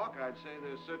can walk, I'd say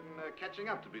there's certain catching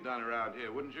up to be done around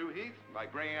here, wouldn't you, Heath?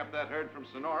 Like bringing up that herd from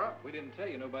Sonora. We didn't tell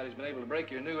you nobody's been able to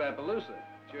break your new Appaloosa.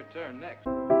 It's your turn next.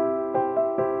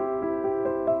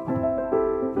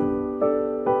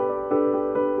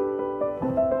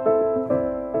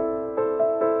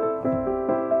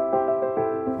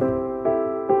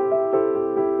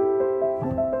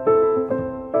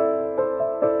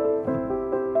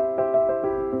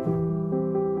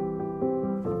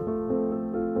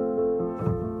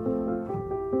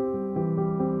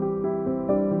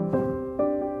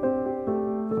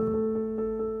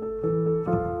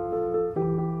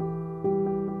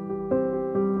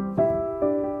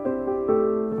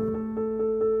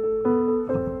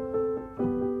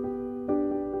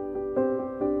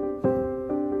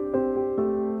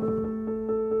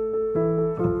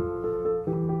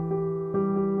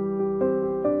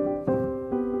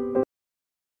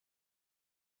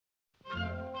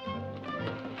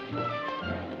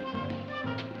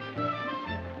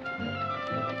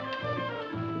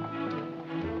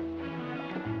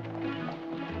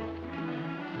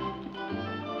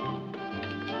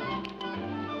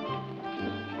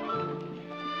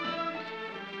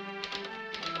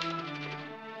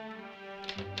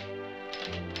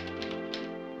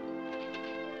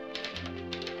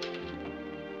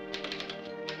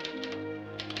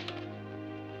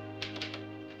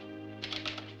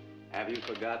 Have you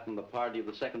forgotten the party of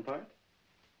the second part?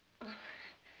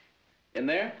 In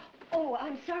there? Oh,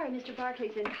 I'm sorry, Mr.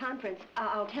 Barkley's in conference.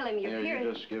 I'll tell him you're here.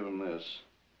 You just give him this.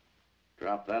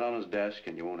 Drop that on his desk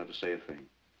and you won't have to say a thing.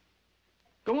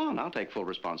 Go on, I'll take full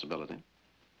responsibility.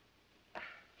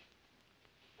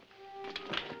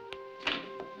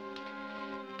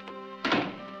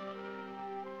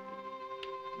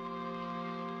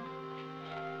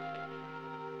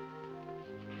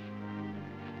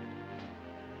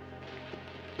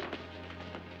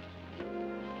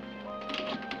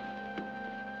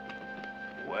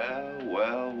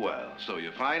 Well, so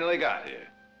you finally got here.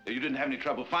 You didn't have any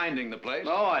trouble finding the place?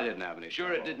 No, I didn't have any Sure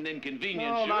trouble. it didn't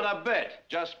inconvenience No, you? not a bit.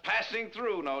 Just passing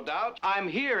through, no doubt. I'm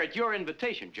here at your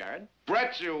invitation, Jared.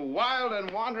 Brett, you wild and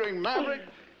wandering maverick.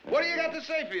 What do you got to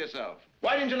say for yourself?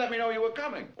 Why didn't you let me know you were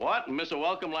coming? What, miss a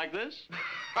welcome like this?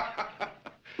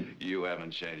 You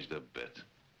haven't changed a bit.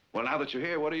 Well, now that you're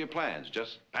here, what are your plans?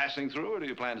 Just passing through, or do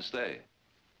you plan to stay?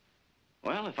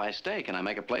 Well, if I stay, can I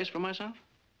make a place for myself?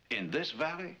 In this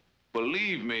valley?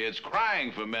 Believe me, it's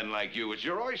crying for men like you. It's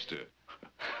your oyster.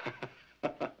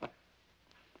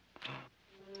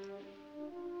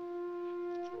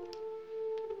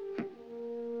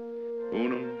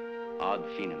 Unum ad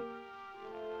finem.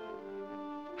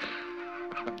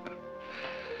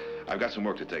 I've got some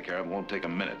work to take care of. It won't take a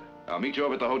minute. I'll meet you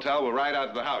over at the hotel. We'll ride out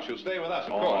to the house. You'll stay with us,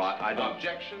 of course. I don't...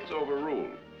 Objections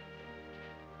overruled.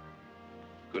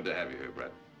 Good to have you here,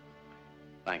 Brett.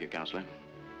 Thank you, Counselor.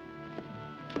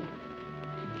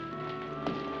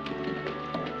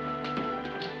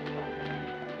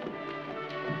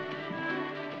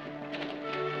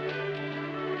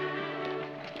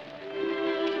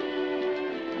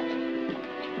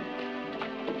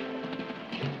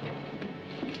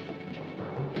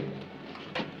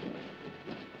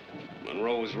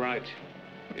 Monroe was right.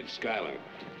 It's Skyler.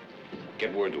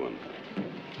 Get word to him.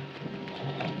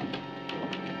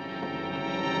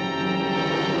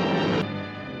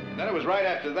 Then it was right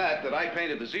after that I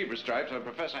painted the zebra stripes on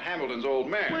Professor Hamilton's old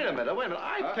mare. Wait a minute.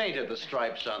 I painted the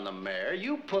stripes on the mare.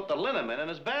 You put the liniment in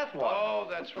his bathwater. Oh,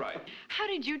 that's right. How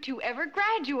did you two ever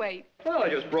graduate? Well, I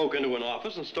just broke into an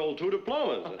office and stole 2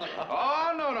 diplomas.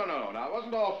 Oh, no. Now, it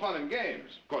wasn't all fun and games.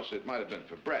 Of course, it might have been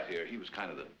for Brett here. He was kind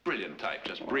of the brilliant type,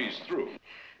 just breezed through.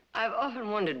 I've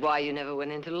often wondered why you never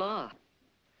went into law.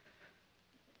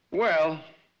 Well,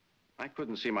 I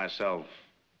couldn't see myself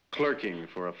clerking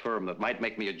for a firm that might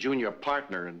make me a junior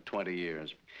partner in 20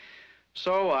 years.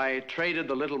 So I traded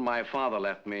the little my father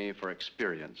left me for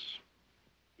experience.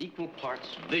 Equal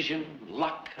parts vision,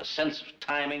 luck, a sense of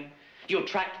timing. You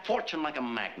attract fortune like a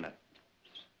magnet.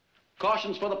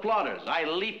 Cautions for the plotters. I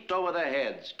leaped over their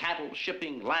heads. Cattle,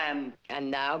 shipping, land.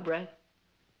 And now, Brett?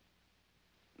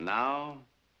 Now,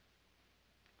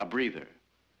 a breather.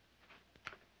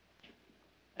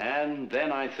 And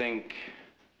then I think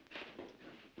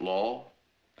law.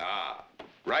 Ah,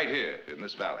 right here in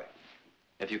this valley.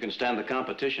 If you can stand the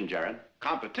competition, Jared.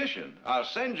 Competition? I'll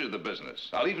send you the business.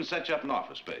 I'll even set you up an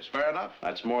office space. Fair enough?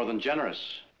 That's more than generous.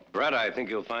 Brett, I think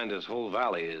you'll find this whole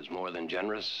valley is more than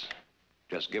generous.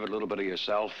 Just give it a little bit of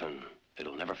yourself, and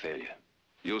it'll never fail you.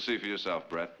 You'll see for yourself,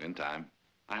 Brett, in time.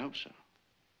 I hope so.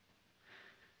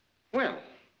 Well,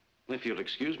 if you'll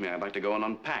excuse me, I'd like to go and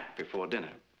unpack before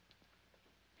dinner.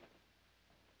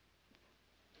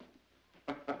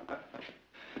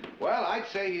 Well, I'd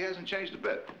say he hasn't changed a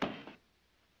bit.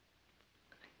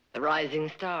 The rising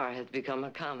star has become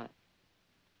a comet.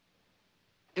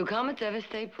 Do comets ever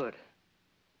stay put?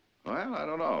 Well, I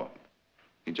don't know.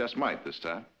 He just might this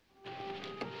time.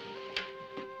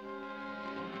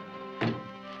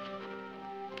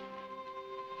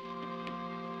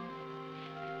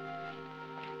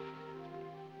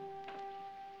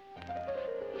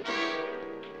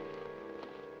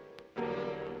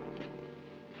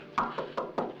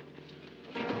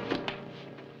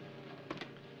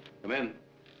 Come in.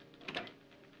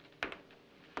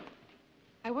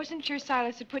 I wasn't sure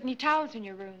Silas had put any towels in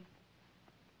your room.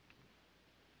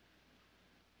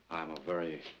 I'm a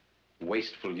very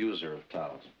wasteful user of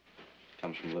towels.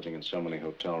 Comes from living in so many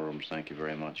hotel rooms. Thank you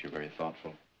very much. You're very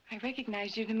thoughtful. I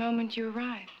recognized you the moment you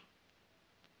arrived.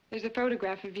 There's a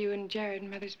photograph of you and Jared in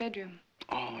Mother's bedroom.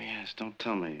 Oh, yes, don't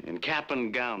tell me. In cap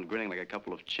and gown, grinning like a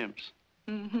couple of chimps.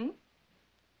 Mm-hmm.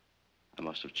 I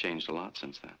must have changed a lot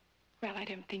since then. Well, I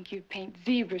don't think you'd paint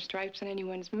zebra stripes on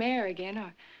anyone's mare again,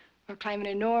 or climb an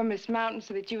enormous mountain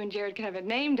so that you and Jared could have it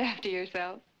named after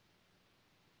yourself.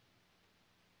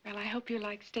 Well, I hope you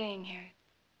like staying here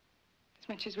as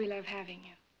much as we love having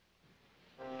you.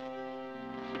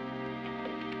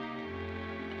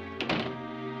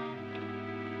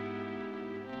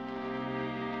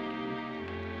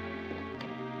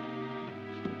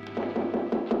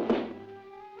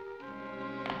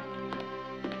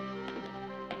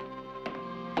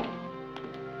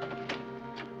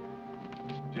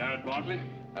 Jared Barkley?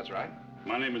 That's right.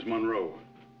 My name is Monroe.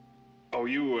 Oh,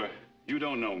 you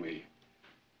don't know me.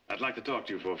 I'd like to talk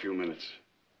to you for a few minutes.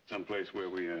 Someplace where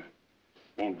we,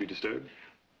 won't be disturbed.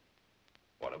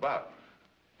 What about?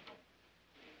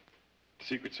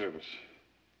 Secret Service.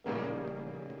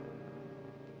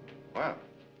 Well,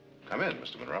 come in,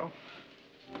 Mr. Monroe.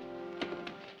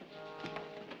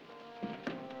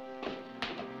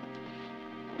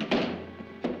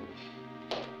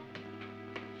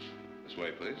 This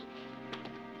way, please.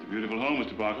 It's a beautiful home,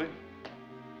 Mr. Barkley.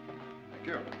 Thank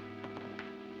you.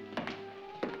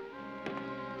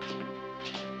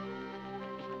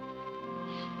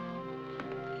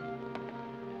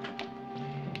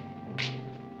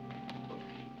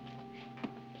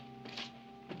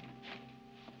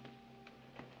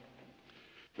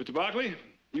 Mr. Barkley,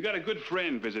 you got a good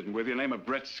friend visiting with you named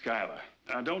Brett Schuyler.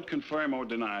 Don't confirm or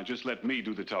deny, just let me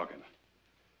do the talking.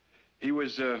 He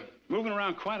was moving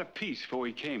around quite a piece before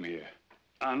he came here.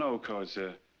 I know, because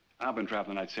I've been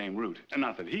traveling that same route. And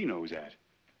not that he knows that.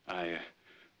 I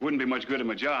wouldn't be much good at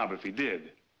my job if he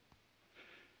did.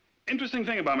 Interesting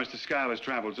thing about Mr. Schuyler's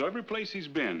travels, though, every place he's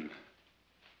been.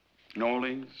 New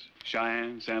Orleans,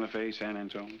 Cheyenne, Santa Fe, San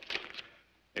Antonio.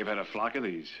 They've had a flock of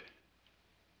these.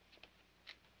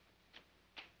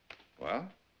 Well,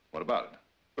 what about it?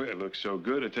 Well, it looks so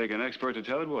good, it'd take an expert to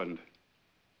tell it wouldn't.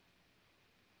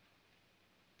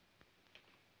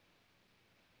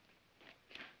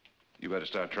 You better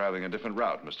start traveling a different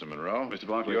route, Mr. Monroe. Mr.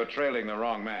 Barkley. You're trailing the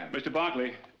wrong man. Mr.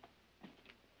 Barkley,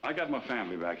 I got my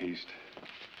family back east.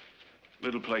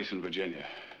 Little place in Virginia.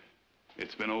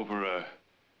 It's been over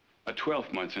a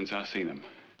 12th month since I seen him.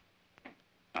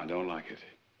 I don't like it.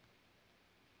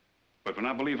 But when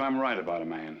I believe I'm right about a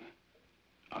man,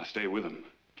 I'll stay with him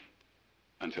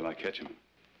until I catch him.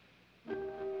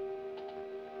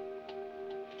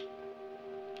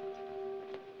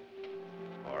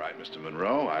 All right, Mr.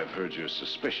 Monroe, I've heard your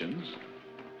suspicions.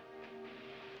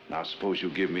 Now, suppose you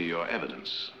give me your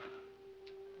evidence.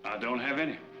 I don't have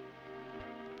any.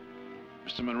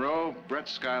 Mr. Monroe, Brett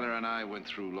Schuyler and I went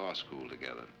through law school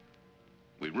together.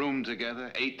 We roomed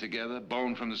together, ate together,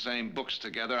 boned from the same books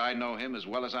together. I know him as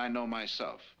well as I know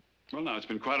myself. Well, now, it's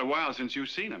been quite a while since you've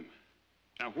seen him.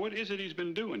 Now, what is it he's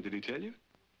been doing? Did he tell you?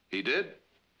 He did.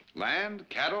 Land,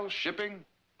 cattle, shipping.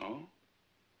 Oh?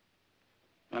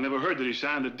 I never heard that he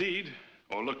signed a deed,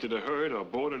 or looked at a herd, or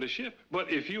boarded a ship. But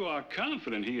if you are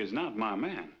confident he is not my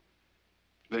man,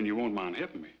 then you won't mind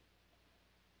helping me.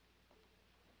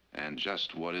 And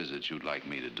just what is it you'd like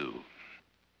me to do?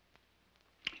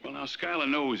 Well, now, Schuyler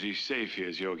knows he's safe here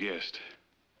as your guest.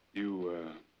 You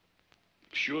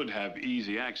should have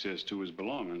easy access to his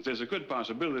belongings. There's a good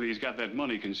possibility he's got that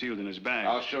money concealed in his bag.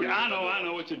 I'll show you. Yeah, I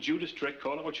know. It's a Judas trick.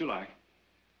 Call it what you like.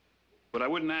 But I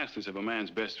wouldn't ask this of a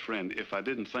man's best friend if I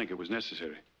didn't think it was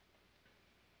necessary.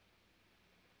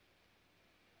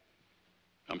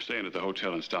 I'm staying at the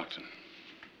hotel in Stockton.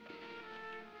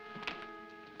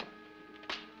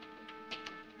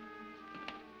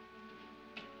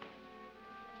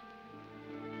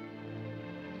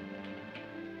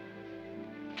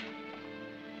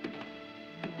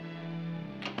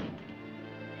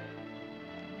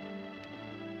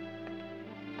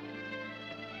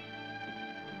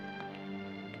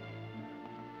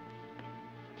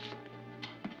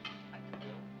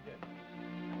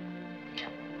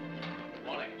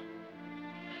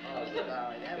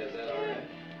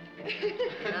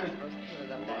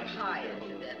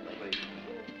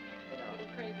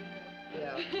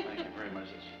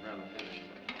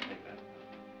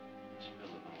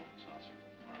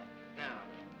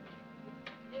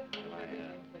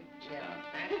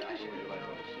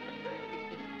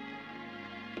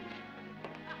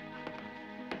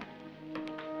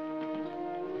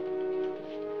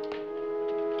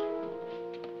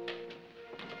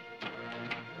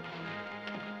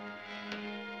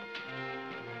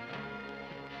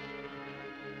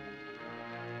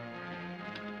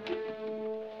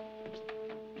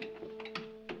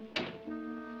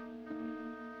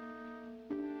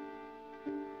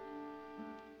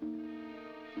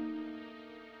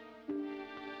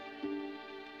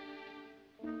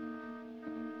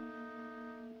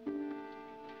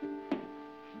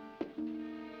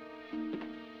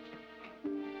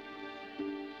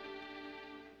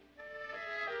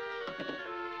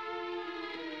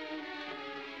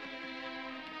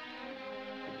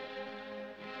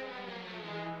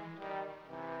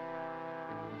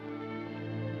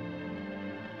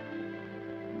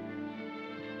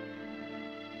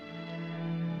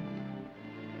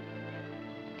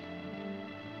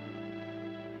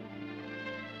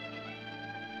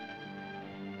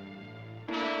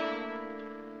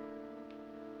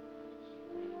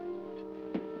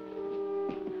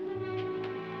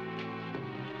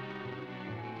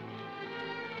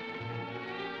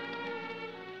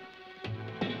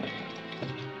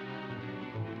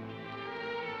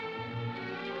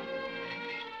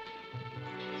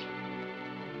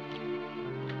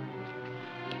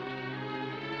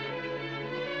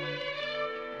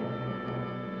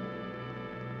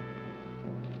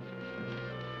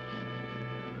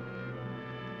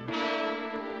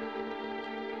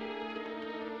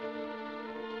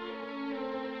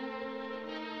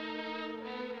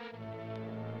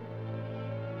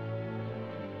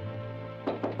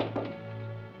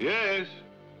 Yes?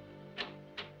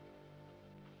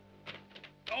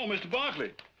 Oh, Mr.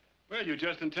 Barkley. Well, you're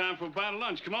just in time for a bite of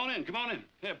lunch. Come on in, come on in.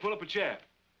 Here, pull up a chair.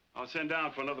 I'll send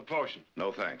down for another portion.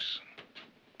 No, thanks.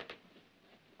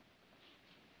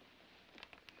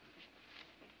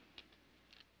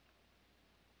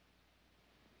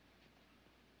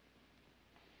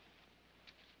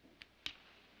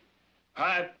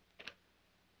 Hi.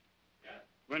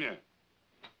 Winya,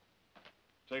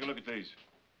 take a look at these.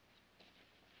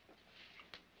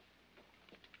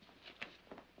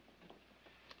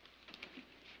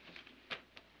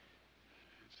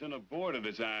 It's in a border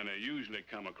design they usually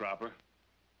come a cropper. Of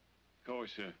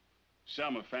course,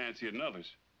 some are fancier than others.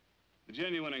 The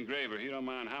genuine engraver, he don't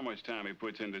mind how much time he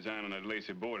puts in designing that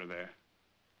lacy border there.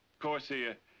 Of course,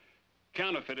 the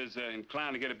counterfeiter's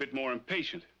inclined to get a bit more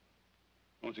impatient.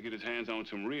 Wants to get his hands on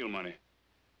some real money.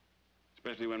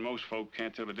 Especially when most folk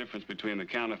can't tell the difference between the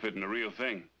counterfeit and the real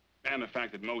thing. And the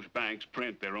fact that most banks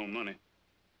print their own money.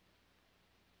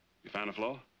 You found a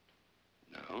flaw?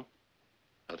 No.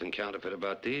 Nothing counterfeit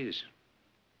about these.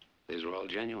 These are all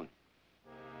genuine.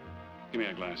 Give me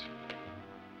a glass.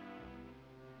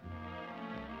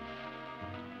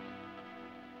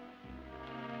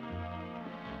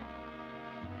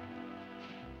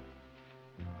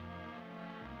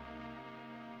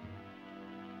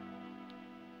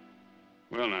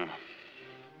 Well, now.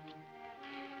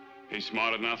 He's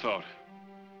smarter than I thought.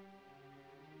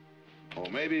 Or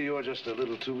maybe you're just a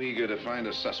little too eager to find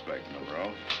a suspect,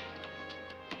 Monroe.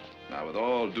 Now, with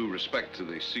all due respect to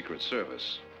the Secret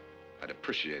Service, I'd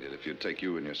appreciate it if you'd take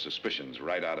you and your suspicions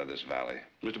right out of this valley.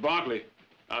 Mr. Barkley,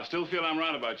 I still feel I'm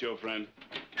right about your friend.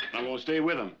 I'm going to stay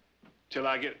with him till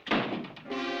I get...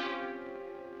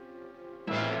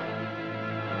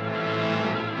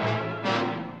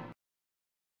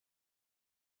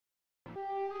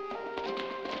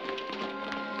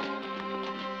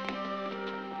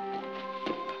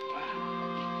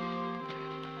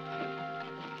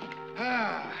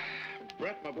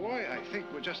 Brett, my boy, I think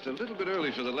we're just a little bit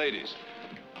early for the ladies.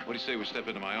 What do you say we step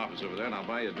into my office over there and I'll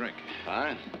buy you a drink?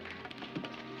 Fine.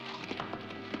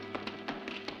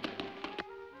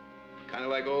 Kind of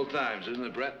like old times, isn't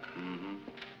it, Brett? Mm-hmm.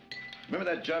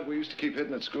 Remember that jug we used to keep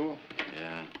hidden at school?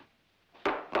 Yeah.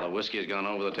 Well, the whiskey has gone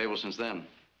over the table since then.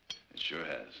 It sure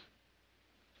has.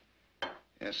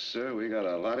 Yes, sir, we got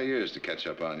a lot of years to catch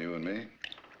up on, you and me.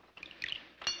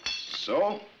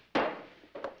 So,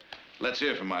 let's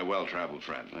hear from my well-traveled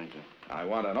friend. Thank you. I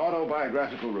want an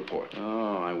autobiographical report.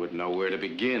 Oh, I wouldn't know where to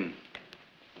begin.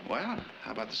 Well,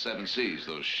 how about the 7 Seas,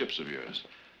 those ships of yours?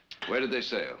 Where did they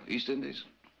sail? East Indies?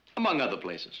 Among other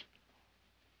places.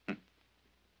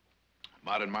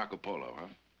 Modern Marco Polo, huh?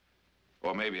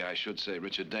 Or maybe I should say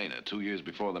Richard Dana, 2 years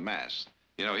before the mast.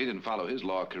 You know, he didn't follow his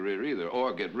law career either,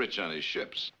 or get rich on his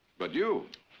ships. But you...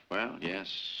 Well,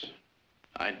 yes,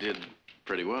 I did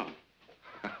pretty well.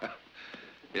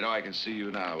 You know, I can see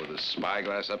you now with a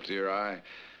spyglass up to your eye,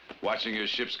 watching your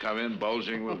ships come in,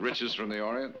 bulging with riches from the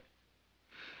Orient.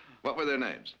 What were their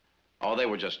names? Oh, they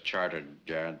were just chartered,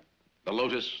 Jared. The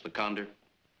Lotus, the Condor.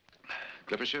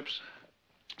 Clipper ships?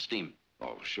 Steam.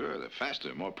 Oh, sure, they're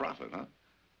faster, more profit, huh?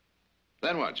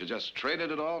 Then what, you just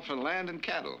traded it all for land and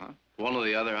cattle, huh? One or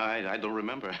the other, I don't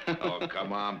remember. Oh,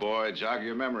 come on, boy, jog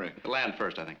your memory. Land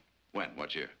first, I think. When?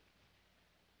 What year?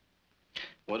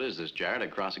 What is this, Jared, a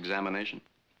cross-examination?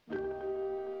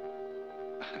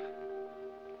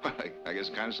 Well, I guess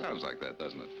it kind of sounds like that,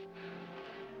 doesn't it?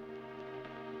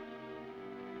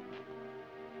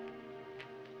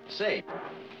 Say,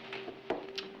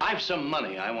 I've some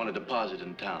money I want to deposit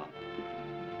in town.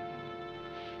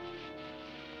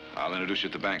 I'll introduce you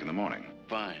at the bank in the morning.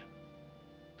 Fine.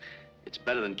 It's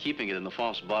better than keeping it in the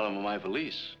false bottom of my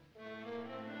valise.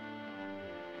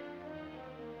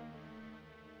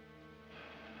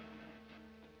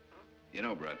 You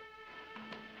know, Brett,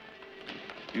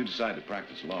 you decide to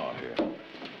practice law here.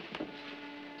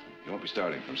 You won't be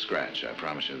starting from scratch, I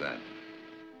promise you that.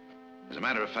 As a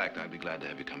matter of fact, I'd be glad to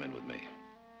have you come in with me.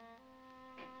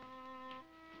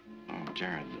 Oh,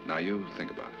 Jared. Now, you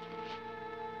think about it.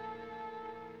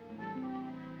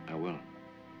 I will.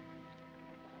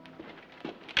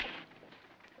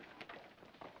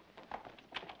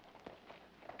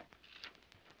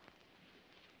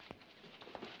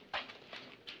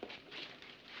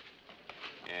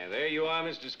 And there you are,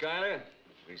 Mr. Schuyler.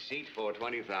 Receipt for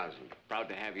 $20,000. Proud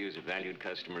to have you as a valued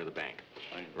customer of the bank.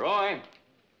 Roy.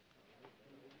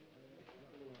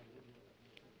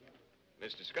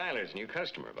 Mr. Schuyler's a new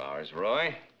customer of ours,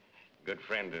 Roy. Good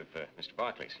friend of Mr.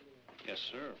 Barkley's. Yes,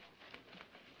 sir.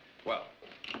 Well,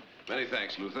 many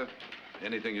thanks, Luther.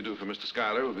 Anything you do for Mr.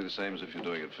 Schuyler will be the same as if you're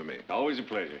doing it for me. Always a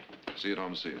pleasure. See you at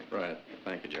home this evening. Right.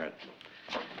 Thank you, Jared.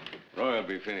 Roy will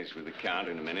be finished with the count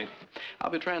in a minute.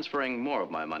 I'll be transferring more of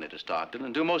my money to Stockton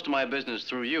and do most of my business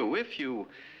through you if you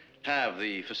have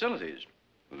the facilities.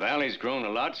 The valley's grown a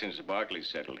lot since the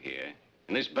Barkleys settled here,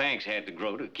 and this bank's had to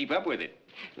grow to keep up with it.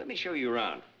 Let me show you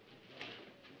around.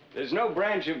 There's no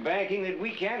branch of banking that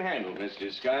we can't handle, Mr.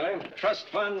 Schuyler. Trust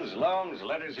funds, loans,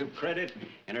 letters of credit,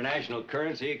 international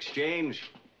currency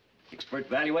exchange, expert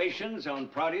valuations on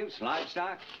produce,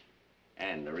 livestock,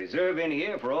 and a reserve in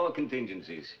here for all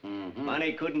contingencies. Mm-hmm.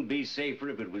 Money couldn't be safer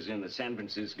if it was in the San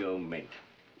Francisco Mint.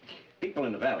 People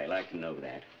in the valley like to know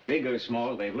that. Big or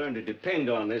small, they've learned to depend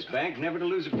on this bank, never to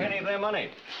lose a penny of their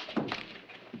money.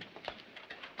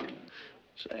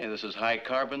 Say, this is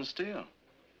high-carbon steel.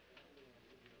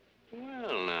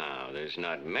 Well, now, there's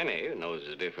not many who knows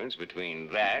the difference between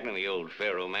that and the old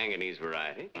ferro-manganese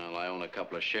variety. Well, I own a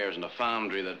couple of shares in a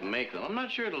foundry that make them. I'm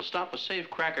not sure it'll stop a safe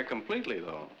cracker completely,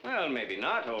 though. Well, maybe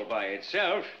not all by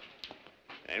itself.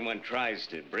 Anyone tries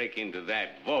to break into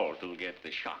that vault will get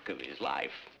the shock of his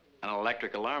life. An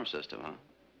electric alarm system, huh?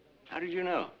 How did you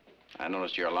know? I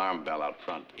noticed your alarm bell out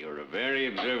front. You're a very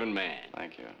observant man.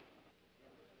 Thank you.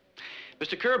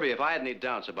 Mr. Kirby, if I had any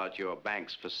doubts about your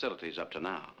bank's facilities up to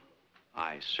now,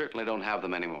 I certainly don't have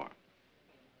them anymore.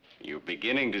 You're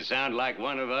beginning to sound like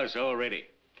one of us already.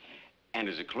 And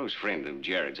as a close friend of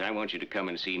Jared's, I want you to come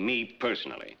and see me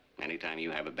personally anytime you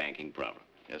have a banking problem.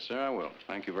 Yes, sir, I will.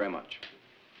 Thank you very much.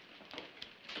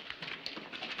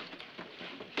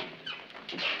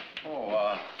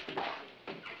 Oh,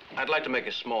 I'd like to make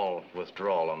a small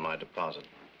withdrawal on my deposit.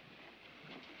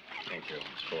 Thank you.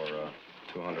 It's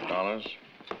for $200.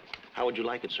 How would you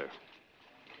like it, sir?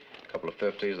 A couple of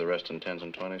 50s, the rest in 10s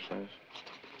and 20s, please.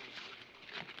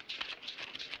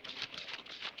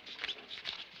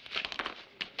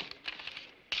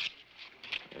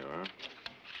 Here you are.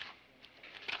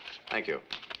 Thank you.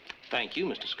 Thank you,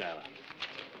 Mr. Schuyler.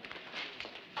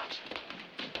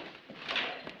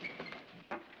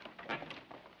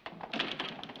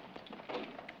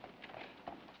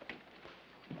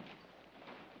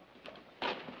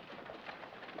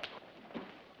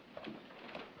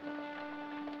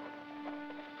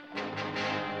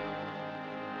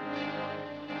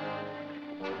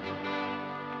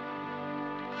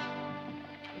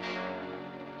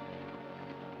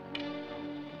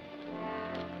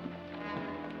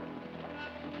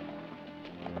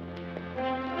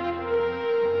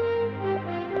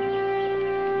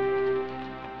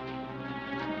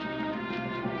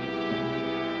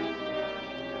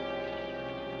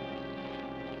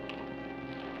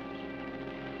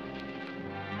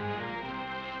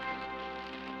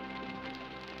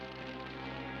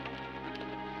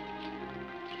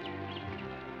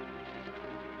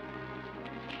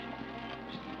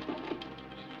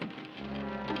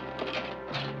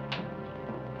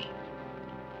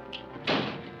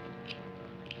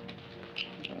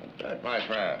 Brett, my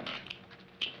friend.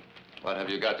 What have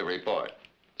you got to report?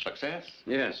 Success?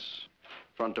 Yes.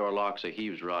 Front door lock's a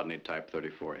Heaves Rodney type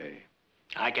 34A.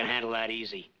 I can handle that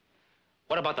easy.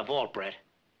 What about the vault, Brett?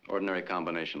 Ordinary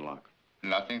combination lock.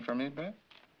 Nothing for me, Brett?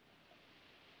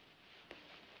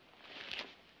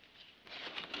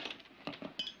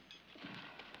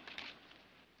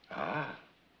 Ah,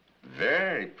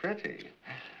 very pretty.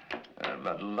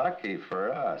 But lucky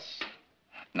for us.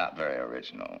 Not very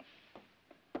original.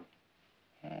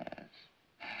 Yes.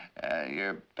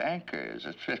 Your banker is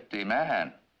a thrifty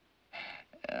man.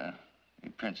 He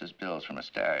prints his bills from a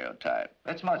stereotype.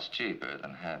 That's much cheaper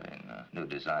than having a new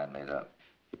design made up.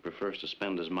 He prefers to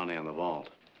spend his money on the vault.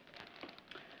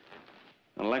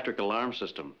 An electric alarm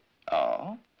system.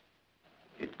 Oh?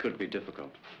 It could be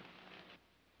difficult.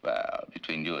 Well,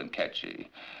 between you and Ketchy,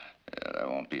 there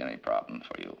won't be any problem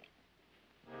for you.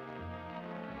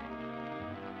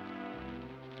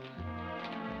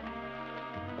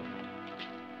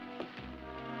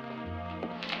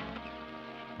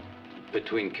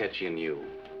 Between Ketchy and you,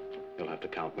 you'll have to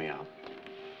count me out.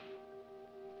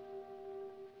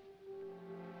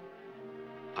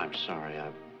 I'm sorry,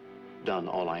 I've done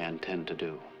all I intend to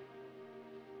do.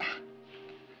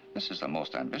 This is the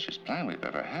most ambitious plan we've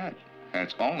ever had. And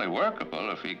it's only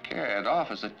workable if we carry it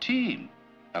off as a team,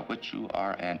 of which you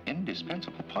are an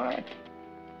indispensable part.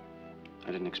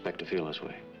 I didn't expect to feel this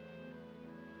way.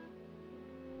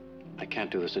 I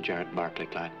can't do this to Jared Barkley,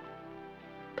 Clyde.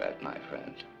 Brett, my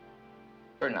friend,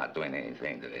 we're not doing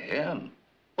anything to him.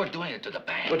 We're doing it to the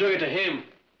bank. We're doing it to him.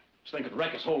 This thing could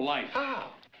wreck his whole life.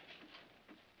 How?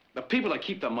 The people that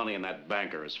keep the money in that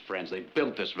bank are his friends. They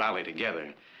built this valley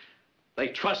together. They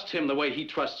trust him the way he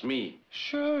trusts me.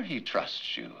 Sure, he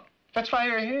trusts you. That's why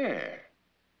you're here.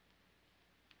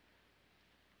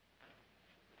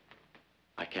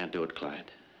 I can't do it,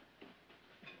 Clyde.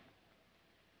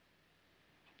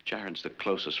 Jared's the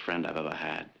closest friend I've ever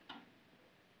had.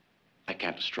 I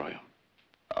can't destroy him.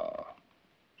 Oh,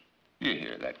 you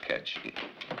hear that, Ketchy?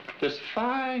 This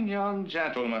fine young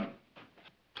gentleman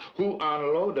who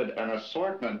unloaded an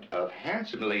assortment of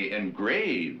handsomely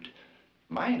engraved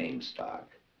mining stock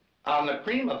on the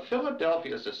cream of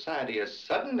Philadelphia society has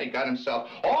suddenly got himself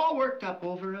all worked up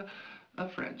over a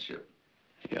friendship.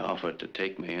 He offered to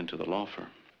take me into the law firm.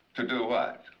 To do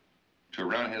what? To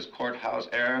run his courthouse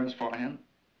errands for him?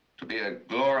 To be a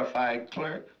glorified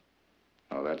clerk?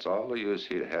 Oh, that's all the use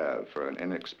he'd have for an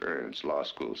inexperienced law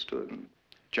school student.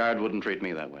 Jared wouldn't treat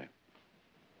me that way.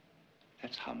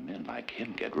 That's how men like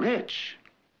him get rich.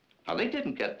 Now, they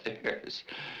didn't get theirs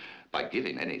by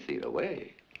giving anything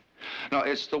away. No,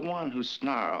 it's the one who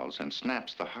snarls and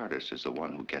snaps the hardest is the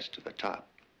one who gets to the top.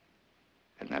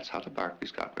 And that's how the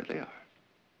Barkleys got where they are.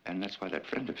 And that's why that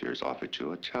friend of yours offered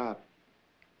you a job.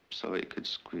 So he could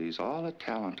squeeze all the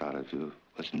talent out of you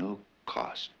with no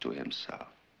cost to himself.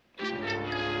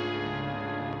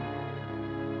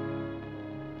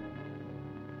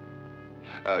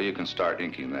 You can start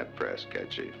inking that press,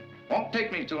 Ketchy. Won't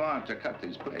take me too long to cut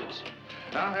these plates.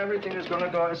 Now, everything is going to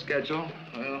go as scheduled.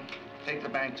 We'll take the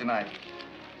bank tonight.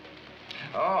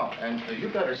 Oh, and you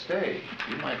better stay.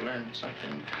 You might learn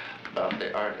something about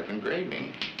the art of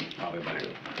engraving. I'll be back.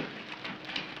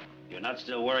 You're not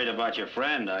still worried about your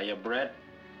friend, are you, Brett?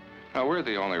 Now, we're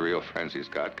the only real friends he's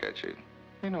got, Ketchy.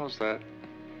 He knows that.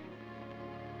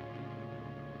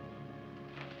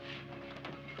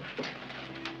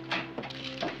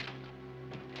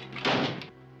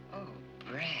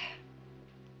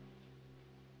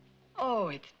 Oh,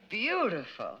 it's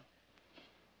beautiful.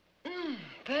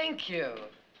 Thank you.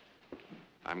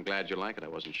 I'm glad you like it. I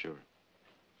wasn't sure.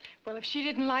 Well, if she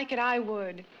didn't like it, I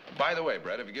would. By the way,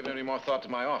 Brett, have you given any more thought to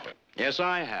my offer? Yes,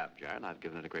 I have, Jared. I've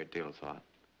given it a great deal of thought.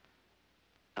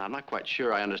 And I'm not quite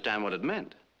sure I understand what it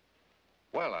meant.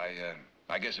 Well,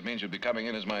 I guess it means you'll be coming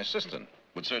in as my assistant.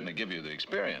 Would certainly give you the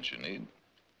experience you need.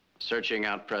 Searching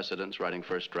out precedents, writing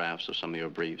first drafts of some of your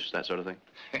briefs, that sort of thing?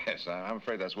 Yes, I'm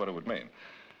afraid that's what it would mean.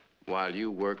 While you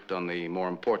worked on the more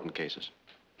important cases?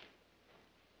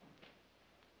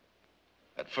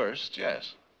 At first,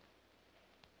 yes.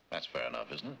 That's fair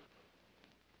enough, isn't it?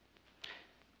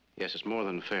 Yes, it's more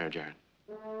than fair, Jared.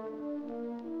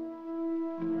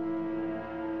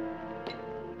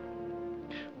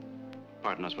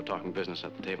 Pardon us for talking business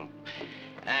at the table.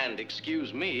 And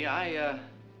excuse me, I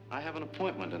have an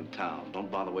appointment in town. Don't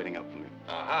bother waiting up for me.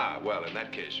 Aha, well, in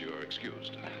that case, you're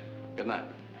excused. Good night.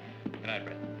 Good night,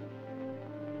 Brett.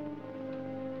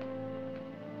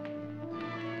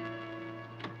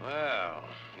 Well,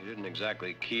 you didn't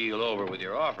exactly keel over with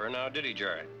your offer, now did he,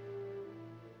 Jared?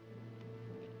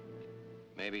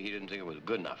 Maybe he didn't think it was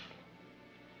good enough.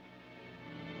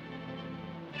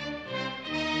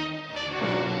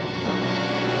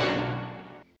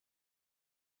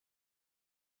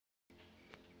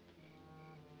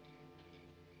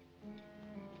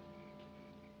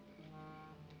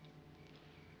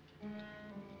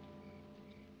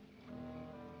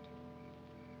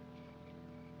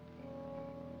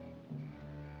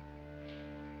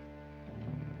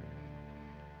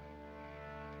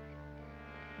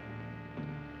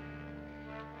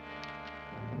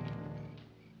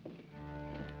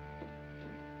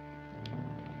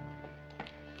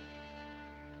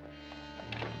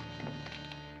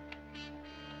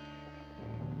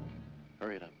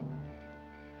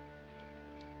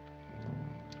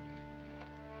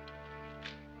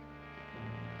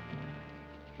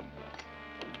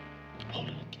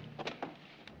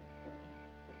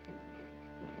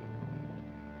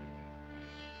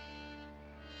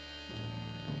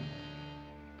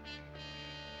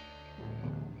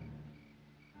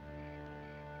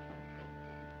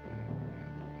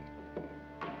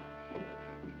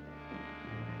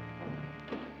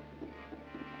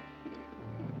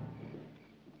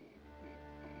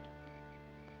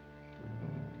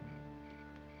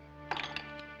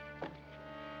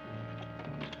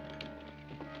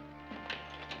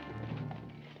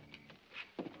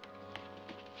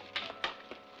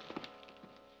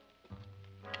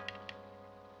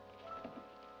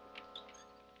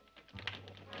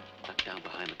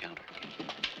 behind the counter.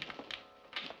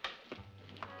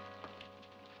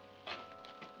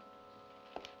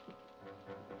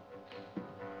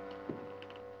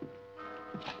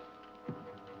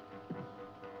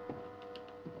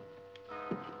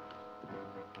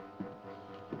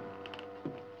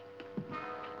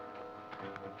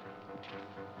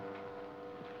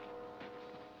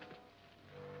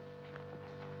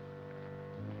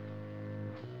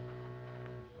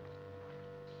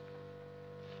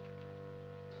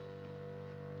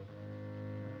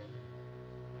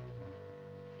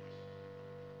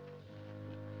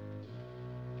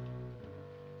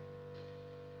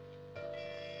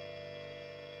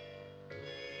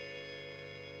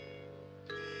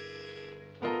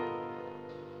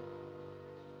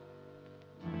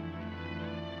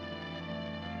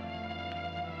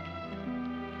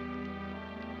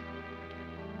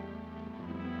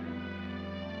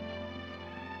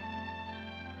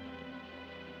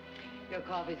 Your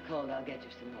coffee's cold. I'll get you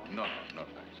some more. No, no,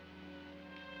 thanks.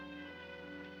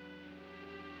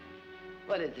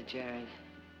 What is it, Jared?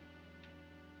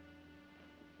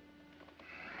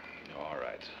 All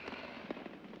right.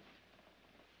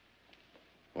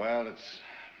 Well,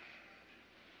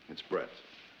 it's Brett.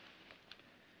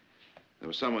 There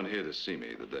was someone here to see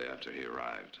me the day after he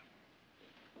arrived.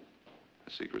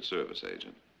 A Secret Service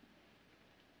agent.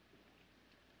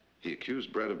 He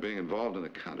accused Brett of being involved in a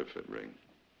counterfeit ring.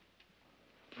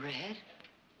 Brett?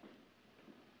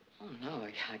 Oh, no,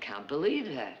 I can't believe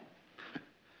that.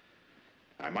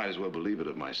 I might as well believe it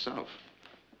of myself.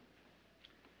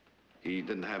 He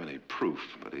didn't have any proof,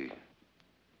 but he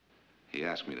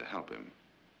asked me to help him.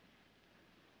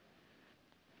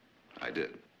 I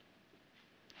did.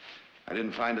 I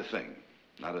didn't find a thing.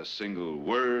 Not a single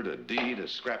word, a deed, a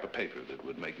scrap of paper that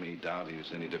would make me doubt he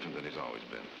was any different than he's always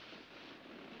been.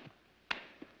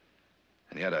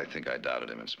 And yet I think I doubted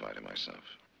him in spite of myself.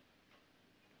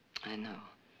 I know.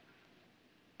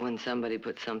 When somebody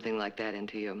puts something like that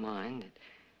into your mind,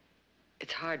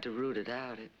 it's hard to root it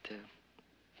out. It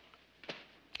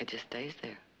just stays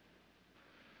there.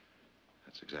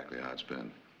 That's exactly how it's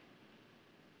been.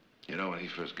 You know, when he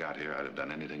first got here, I'd have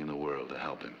done anything in the world to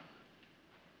help him.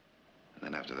 And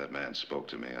then after that man spoke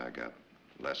to me, I got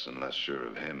less and less sure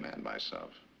of him and myself.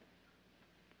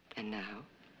 And now?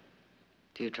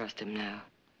 Do you trust him now?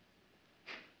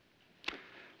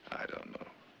 I don't know.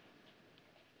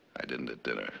 I didn't at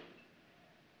dinner.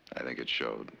 I think it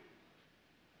showed.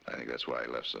 I think that's why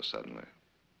he left so suddenly.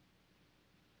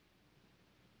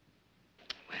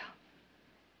 Well,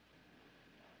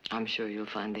 I'm sure you'll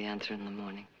find the answer in the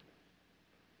morning.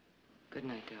 Good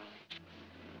night, darling.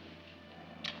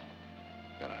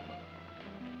 Good night, Mother.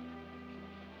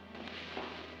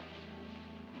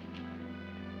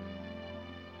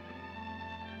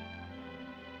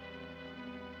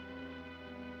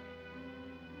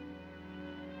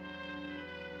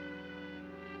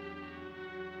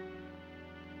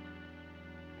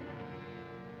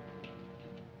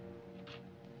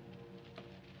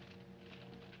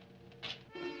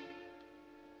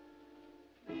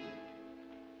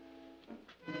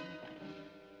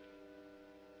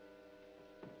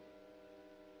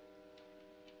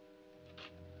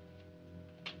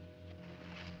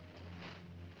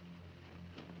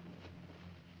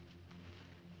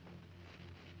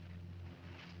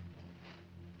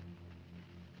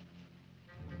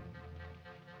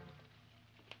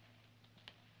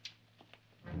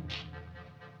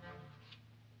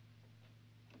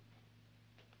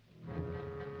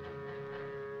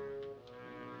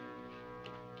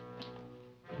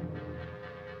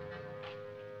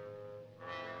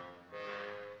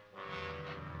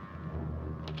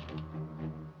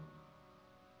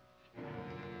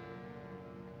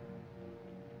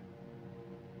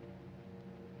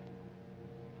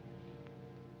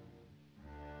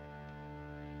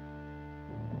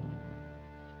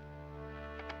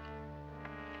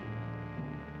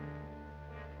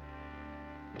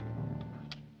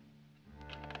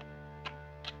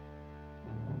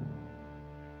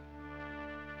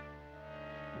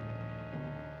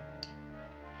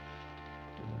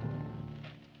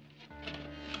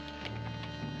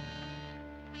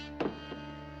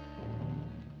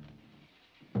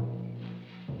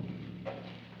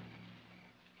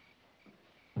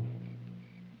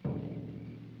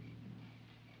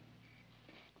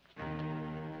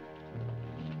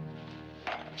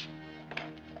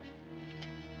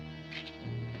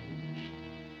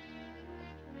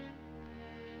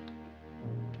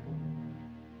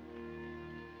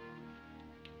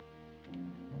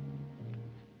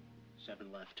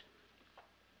 Seven left.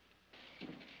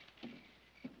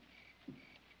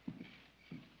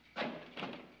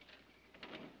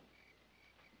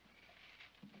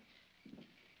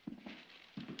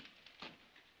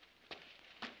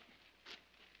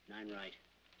 9 right.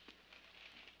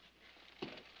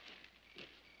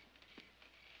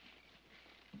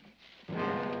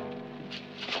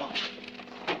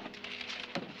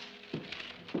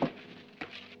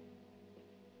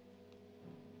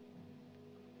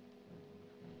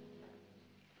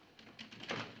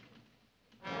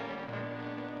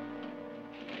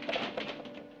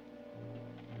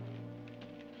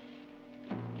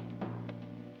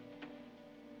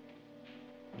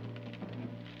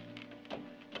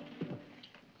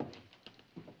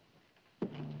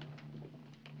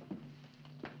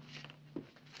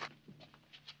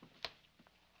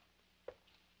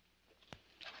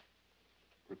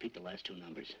 Repeat the last 2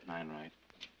 numbers. 9 right,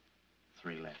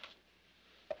 3 left.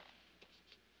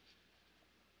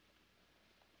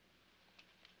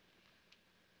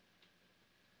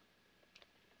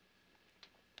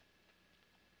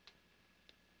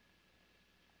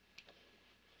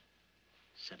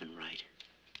 Seven right.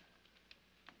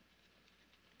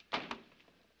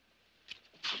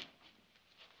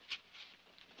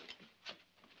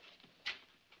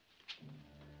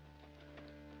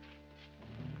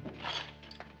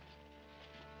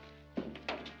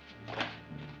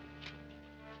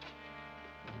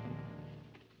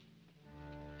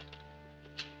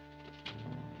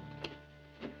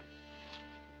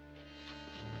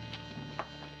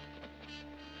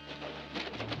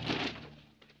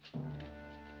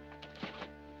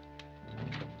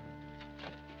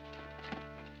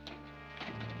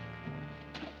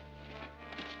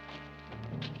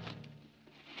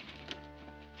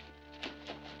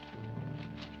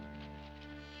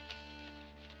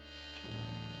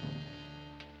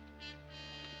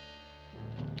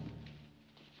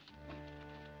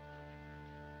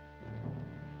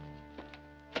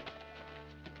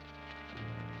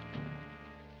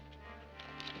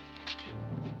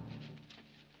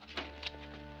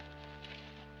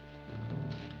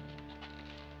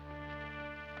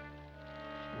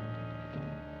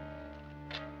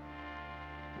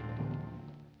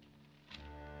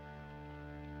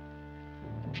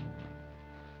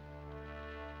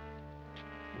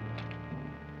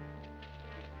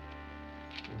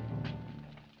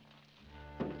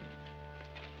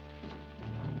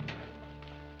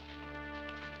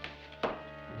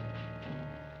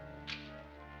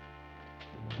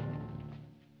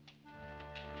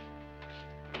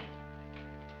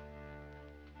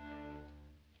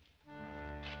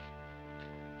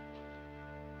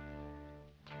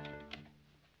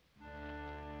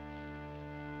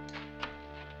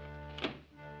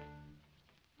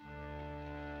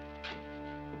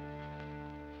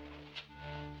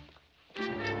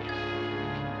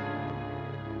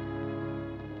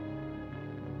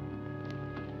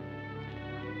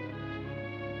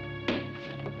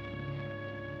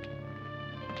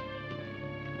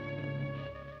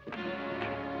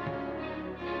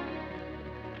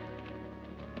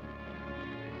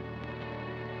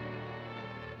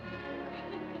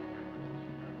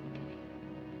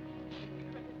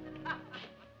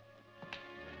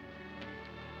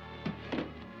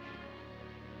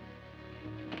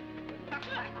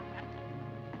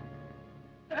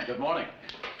 Good morning.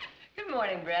 Good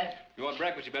morning, Brett. If you want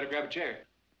breakfast, you better grab a chair.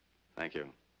 Thank you.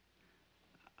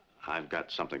 I've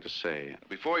got something to say.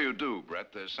 Before you do,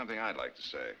 Brett, there's something I'd like to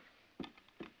say.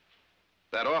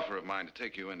 That offer of mine to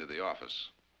take you into the office,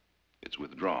 it's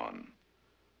withdrawn.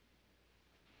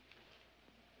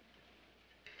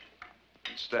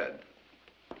 Instead,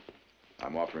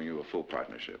 I'm offering you a full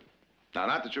partnership. Now,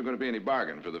 not that you're going to be any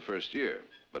bargain for the first year,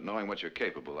 but knowing what you're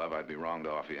capable of, I'd be wrong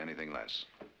to offer you anything less.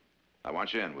 I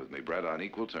want you in with me, Brett, on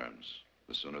equal terms.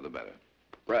 The sooner the better.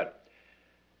 Brett,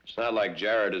 it's not like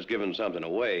Jared has given something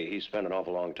away. He spent an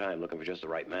awful long time looking for just the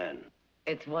right man.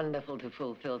 It's wonderful to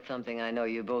fulfill something I know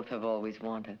you both have always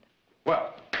wanted.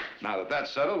 Well, now that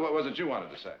that's settled, what was it you wanted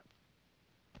to say?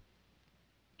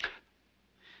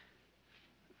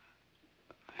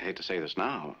 I hate to say this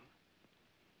now.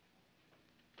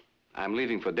 I'm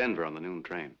leaving for Denver on the noon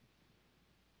train.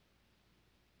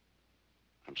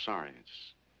 I'm sorry.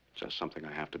 It's just something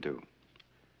I have to do.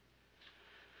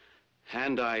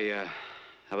 And I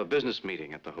have a business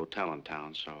meeting at the hotel in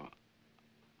town, so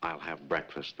I'll have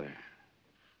breakfast there.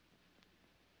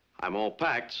 I'm all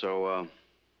packed, so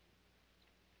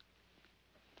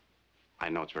I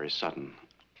know it's very sudden.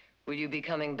 Will you be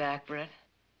coming back, Brett?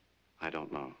 I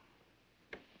don't know.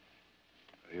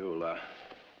 You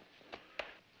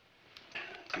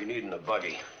needing a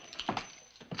buggy.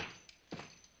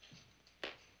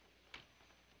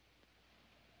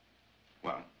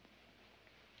 Well,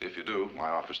 if you do, my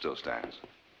offer still stands.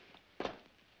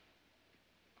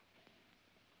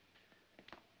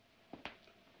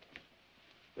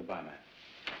 Goodbye, man.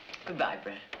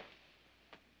 Brett.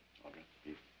 Audra,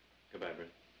 Heath. Goodbye, Brett.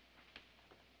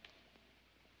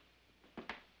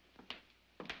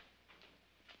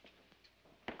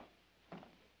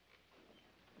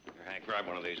 Here, Hank, grab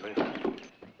one of these, will you?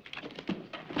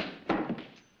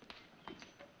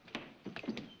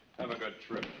 Have a good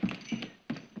trip.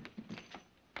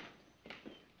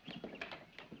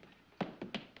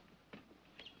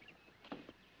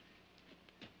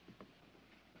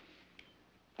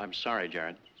 I'm sorry,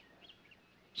 Jared.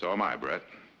 So am I, Brett.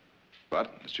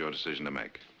 But it's your decision to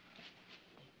make.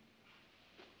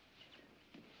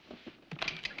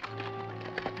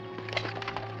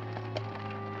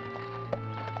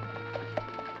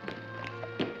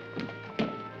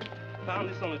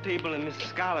 Found this on the table in Mr.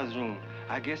 Schuyler's room.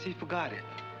 I guess he forgot it.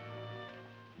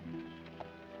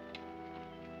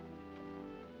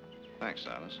 Thanks,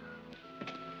 Silas.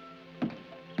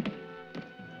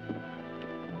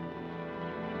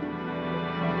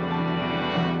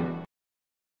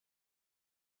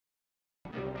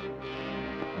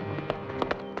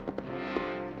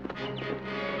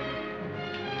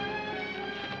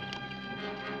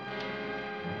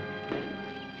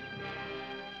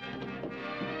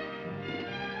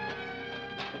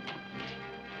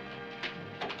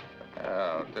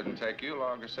 Well, it didn't take you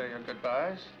long to say your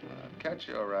goodbyes. Catch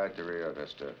your ride to Rio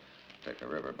Vista. Take a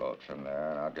riverboat from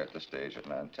there, and I'll get the stage at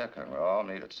Nantucket. We'll all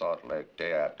meet at Salt Lake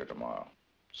day after tomorrow.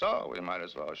 So we might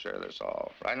as well share this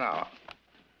all right now.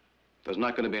 There's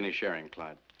not going to be any sharing,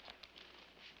 Clyde.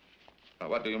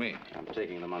 What do you mean? I'm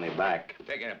taking the money back.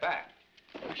 Taking it back?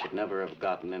 We should never have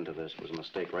gotten into this. It was a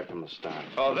mistake right from the start.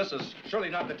 Oh, this is surely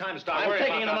not the time to start I'm worrying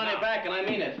taking the about money that back, and I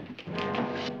mean it.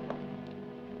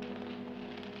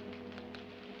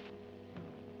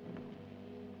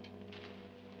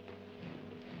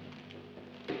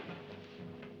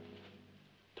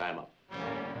 Time up.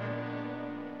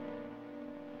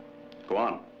 Go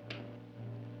on.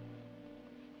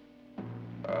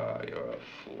 You're a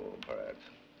fool, Brett.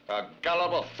 A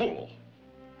gullible fool.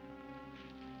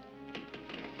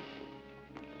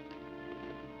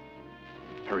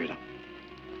 Hurry it up.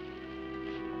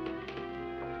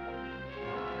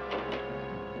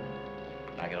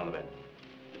 Now get on the bed.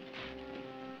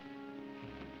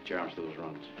 Get your arms through those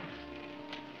rungs.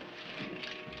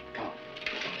 Come on.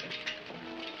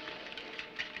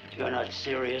 You're not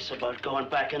serious about going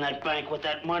back in that bank with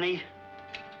that money?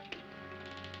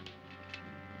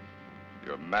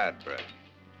 You're mad, Brett.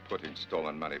 Putting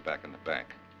stolen money back in the bank.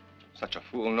 Such a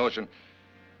fool notion.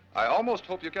 I almost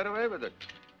hope you get away with it.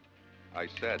 I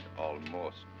said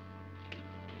almost.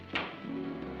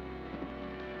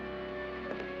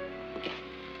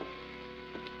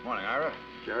 Morning, Ira.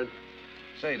 Jared?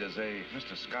 Say, does a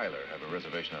Mr. Schuyler have a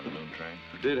reservation on the noon train?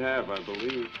 Did have, I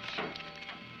believe.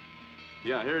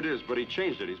 Yeah, here it is, but he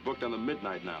changed it. He's booked on the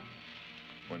midnight now.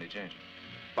 When did he change it?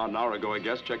 About an hour ago, I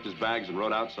guess. Checked his bags and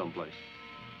rode out someplace.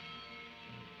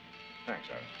 Thanks,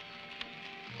 Ira.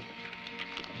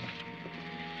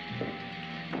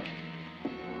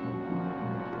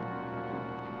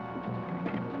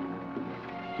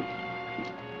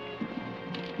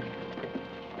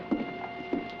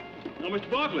 Oh,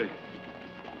 Mr. Barkley.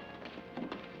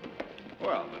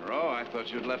 Well, Monroe, I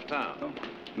thought you'd left town. Oh,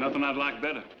 nothing I'd like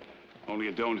better. Only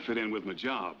it don't fit in with my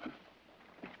job.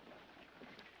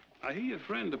 I hear your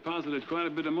friend deposited quite a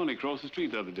bit of money across the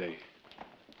street the other day.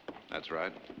 That's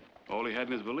right. All he had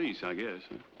in his valise, I guess.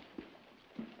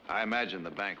 I imagine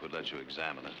the bank would let you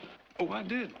examine it. Oh, I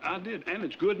did. And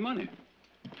it's good money.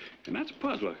 And that's a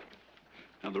puzzler.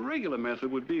 Now, the regular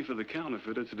method would be for the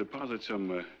counterfeiter to deposit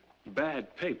some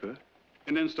bad paper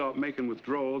and then start making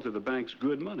withdrawals of the bank's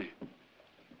good money.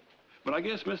 But I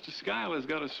guess Mr. Schuyler's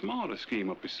got a smarter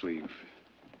scheme up his sleeve.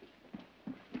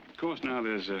 Of course, now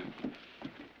there's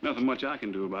nothing much I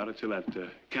can do about it till that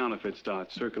counterfeit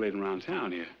starts circulating around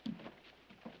town here.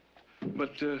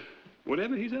 But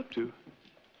whatever he's up to,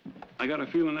 I got a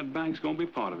feeling that bank's gonna be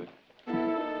part of it.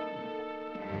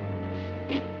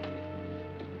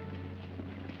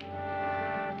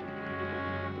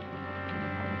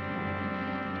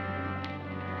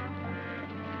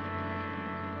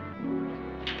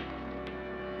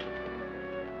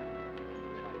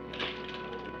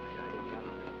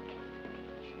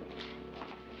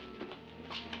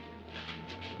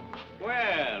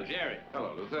 Well, Jerry.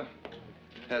 Hello, Luther.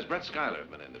 Has Brett Schuyler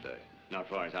been in today? Not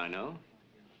far as I know.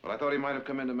 Well, I thought he might have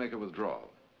come in to make a withdrawal.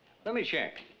 Let me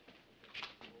check.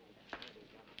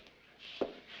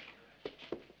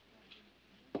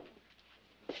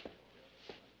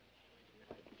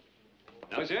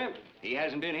 No, sir. He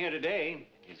hasn't been here today.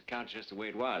 His account's just the way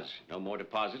it was. No more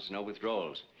deposits, no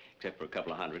withdrawals. Except for a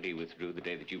couple of hundred he withdrew the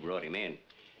day that you brought him in.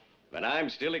 But I'm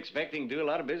still expecting to do a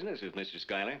lot of business with Mr.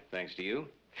 Schuyler, thanks to you.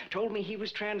 Told me he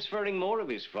was transferring more of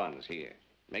his funds here,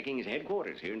 making his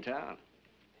headquarters here in town.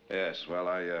 Yes, well,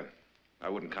 I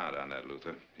wouldn't count on that,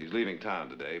 Luther. He's leaving town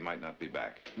today. He might not be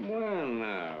back. Well,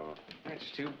 now, that's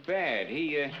too bad.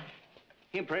 He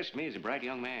impressed me as a bright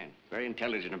young man, very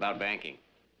intelligent about banking.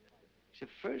 He's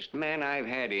the first man I've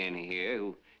had in here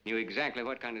who knew exactly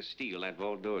what kind of steel that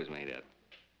vault door is made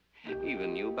of.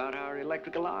 Even knew about our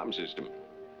electric alarm system.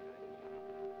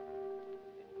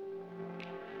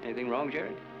 Anything wrong,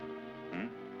 Jared? Hmm?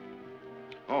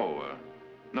 Oh,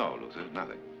 no, Luther,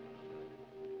 nothing.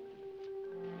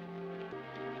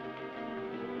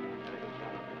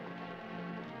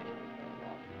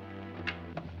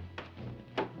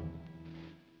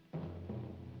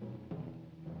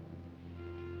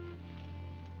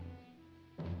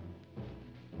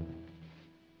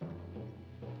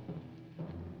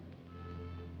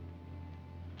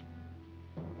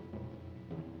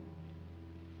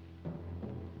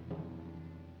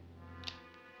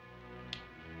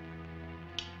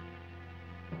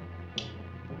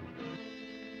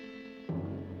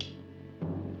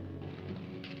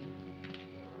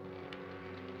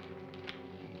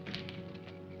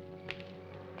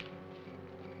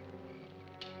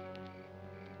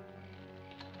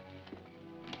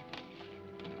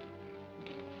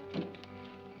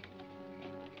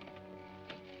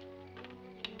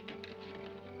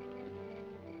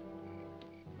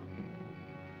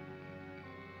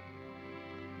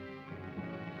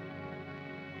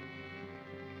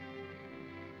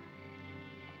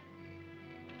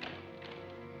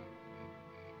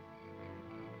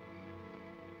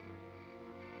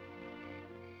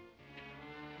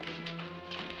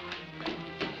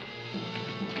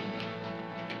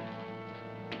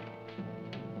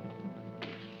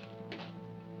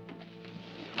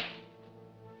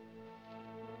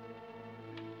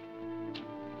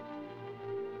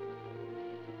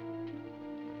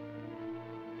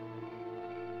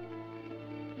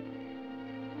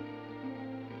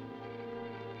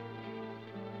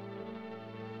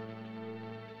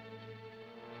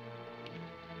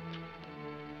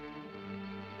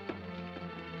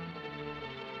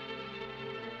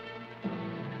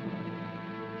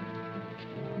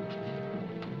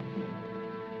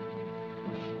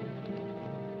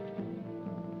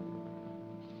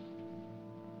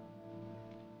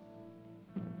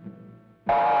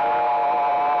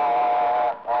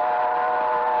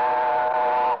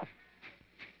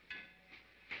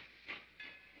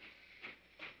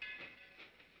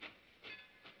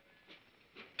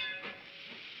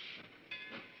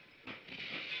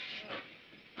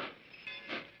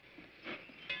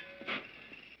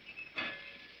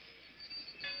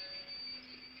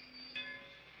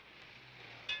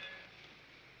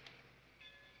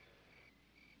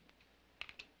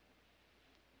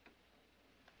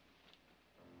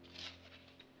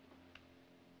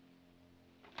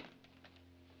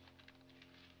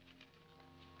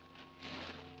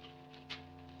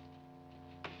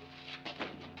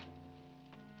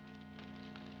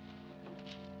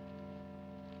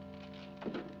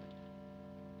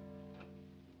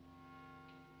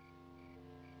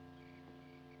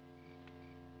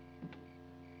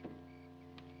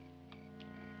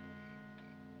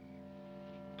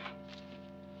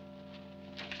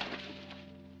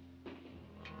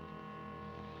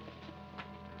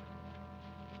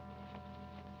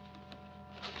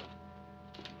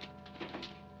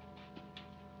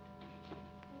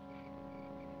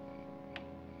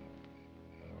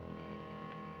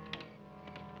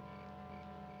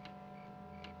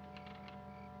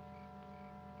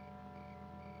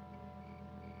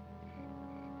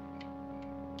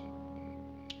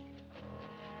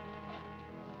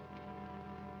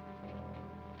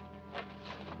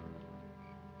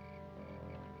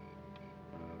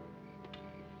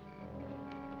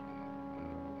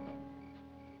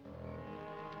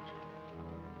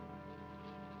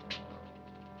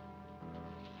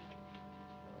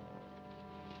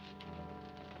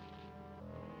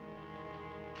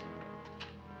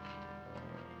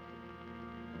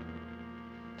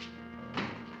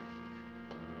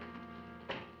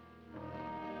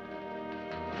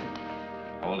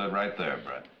 Hold it right there,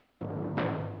 Brett.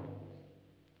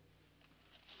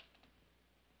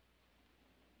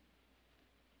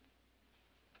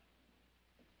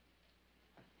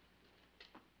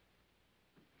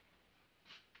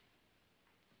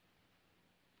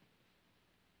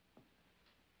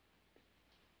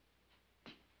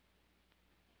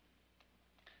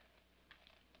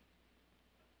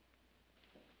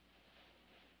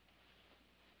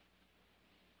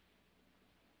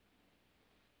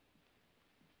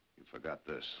 You forgot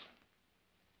this.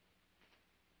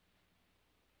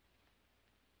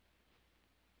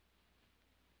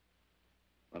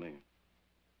 Funny.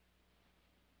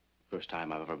 First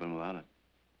time I've ever been without it.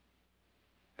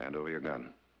 Hand over your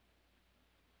gun.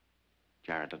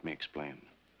 Jared, let me explain.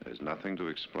 There's nothing to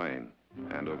explain.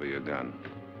 Hand over your gun.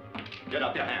 Get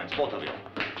up your hands, both of you.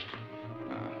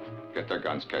 Get their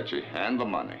guns, Ketchy, and the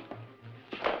money.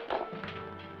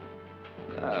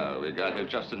 Ah, we got here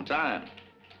just in time.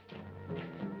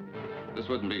 This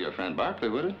wouldn't be your friend Barkley,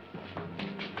 would it?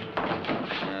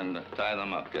 And tie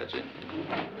them up, Ketchy.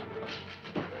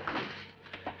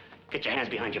 Get your hands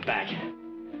behind your back.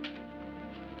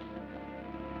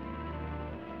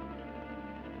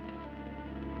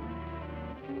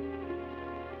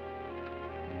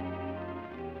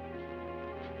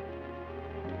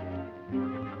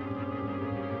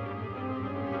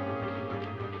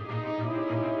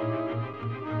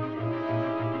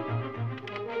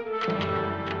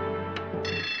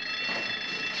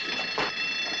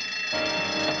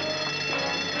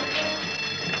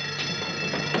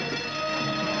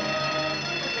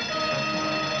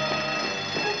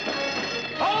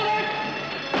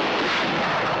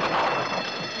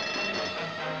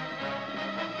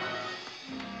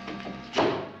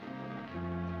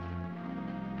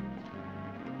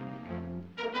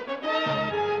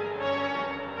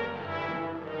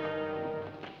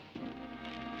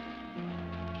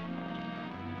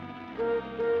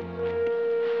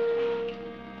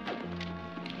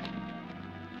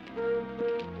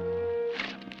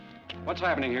 What's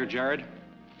happening here, Jared?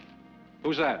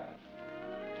 Who's that?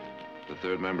 The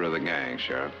third member of the gang,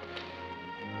 Sheriff.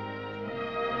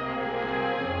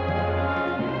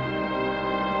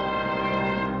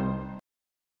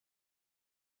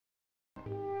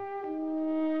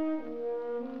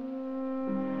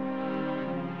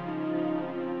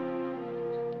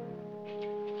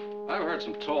 I've heard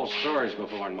some tall stories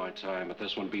before in my time, but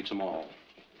this one beats them all.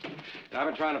 I've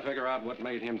been trying to figure out what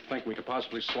made him think we could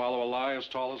possibly swallow a lie as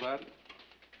tall as that.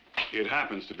 It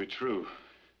happens to be true.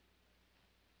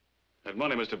 That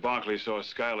money Mr. Barkley saw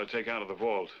Schuyler take out of the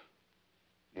vault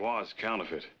was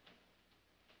counterfeit.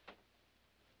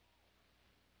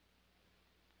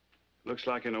 Looks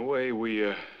like, in a way,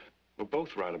 we're both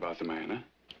right about the man, huh?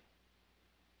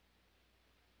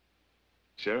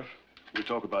 Sheriff, we'll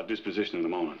talk about disposition in a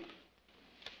moment.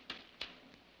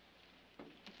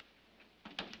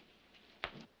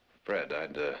 Fred,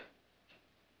 I'd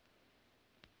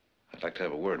like to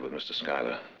have a word with Mr.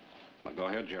 Schuyler. Well, go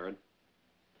ahead, Jared.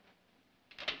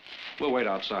 We'll wait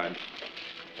outside.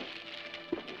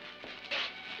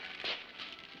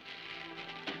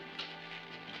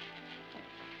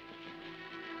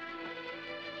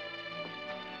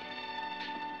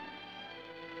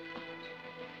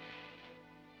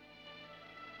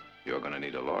 You're going to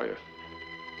need a lawyer.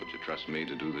 Would you trust me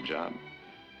to do the job?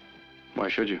 Why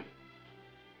should you?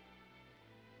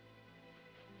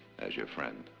 As your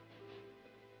friend.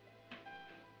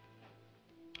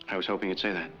 I was hoping you'd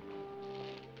say that.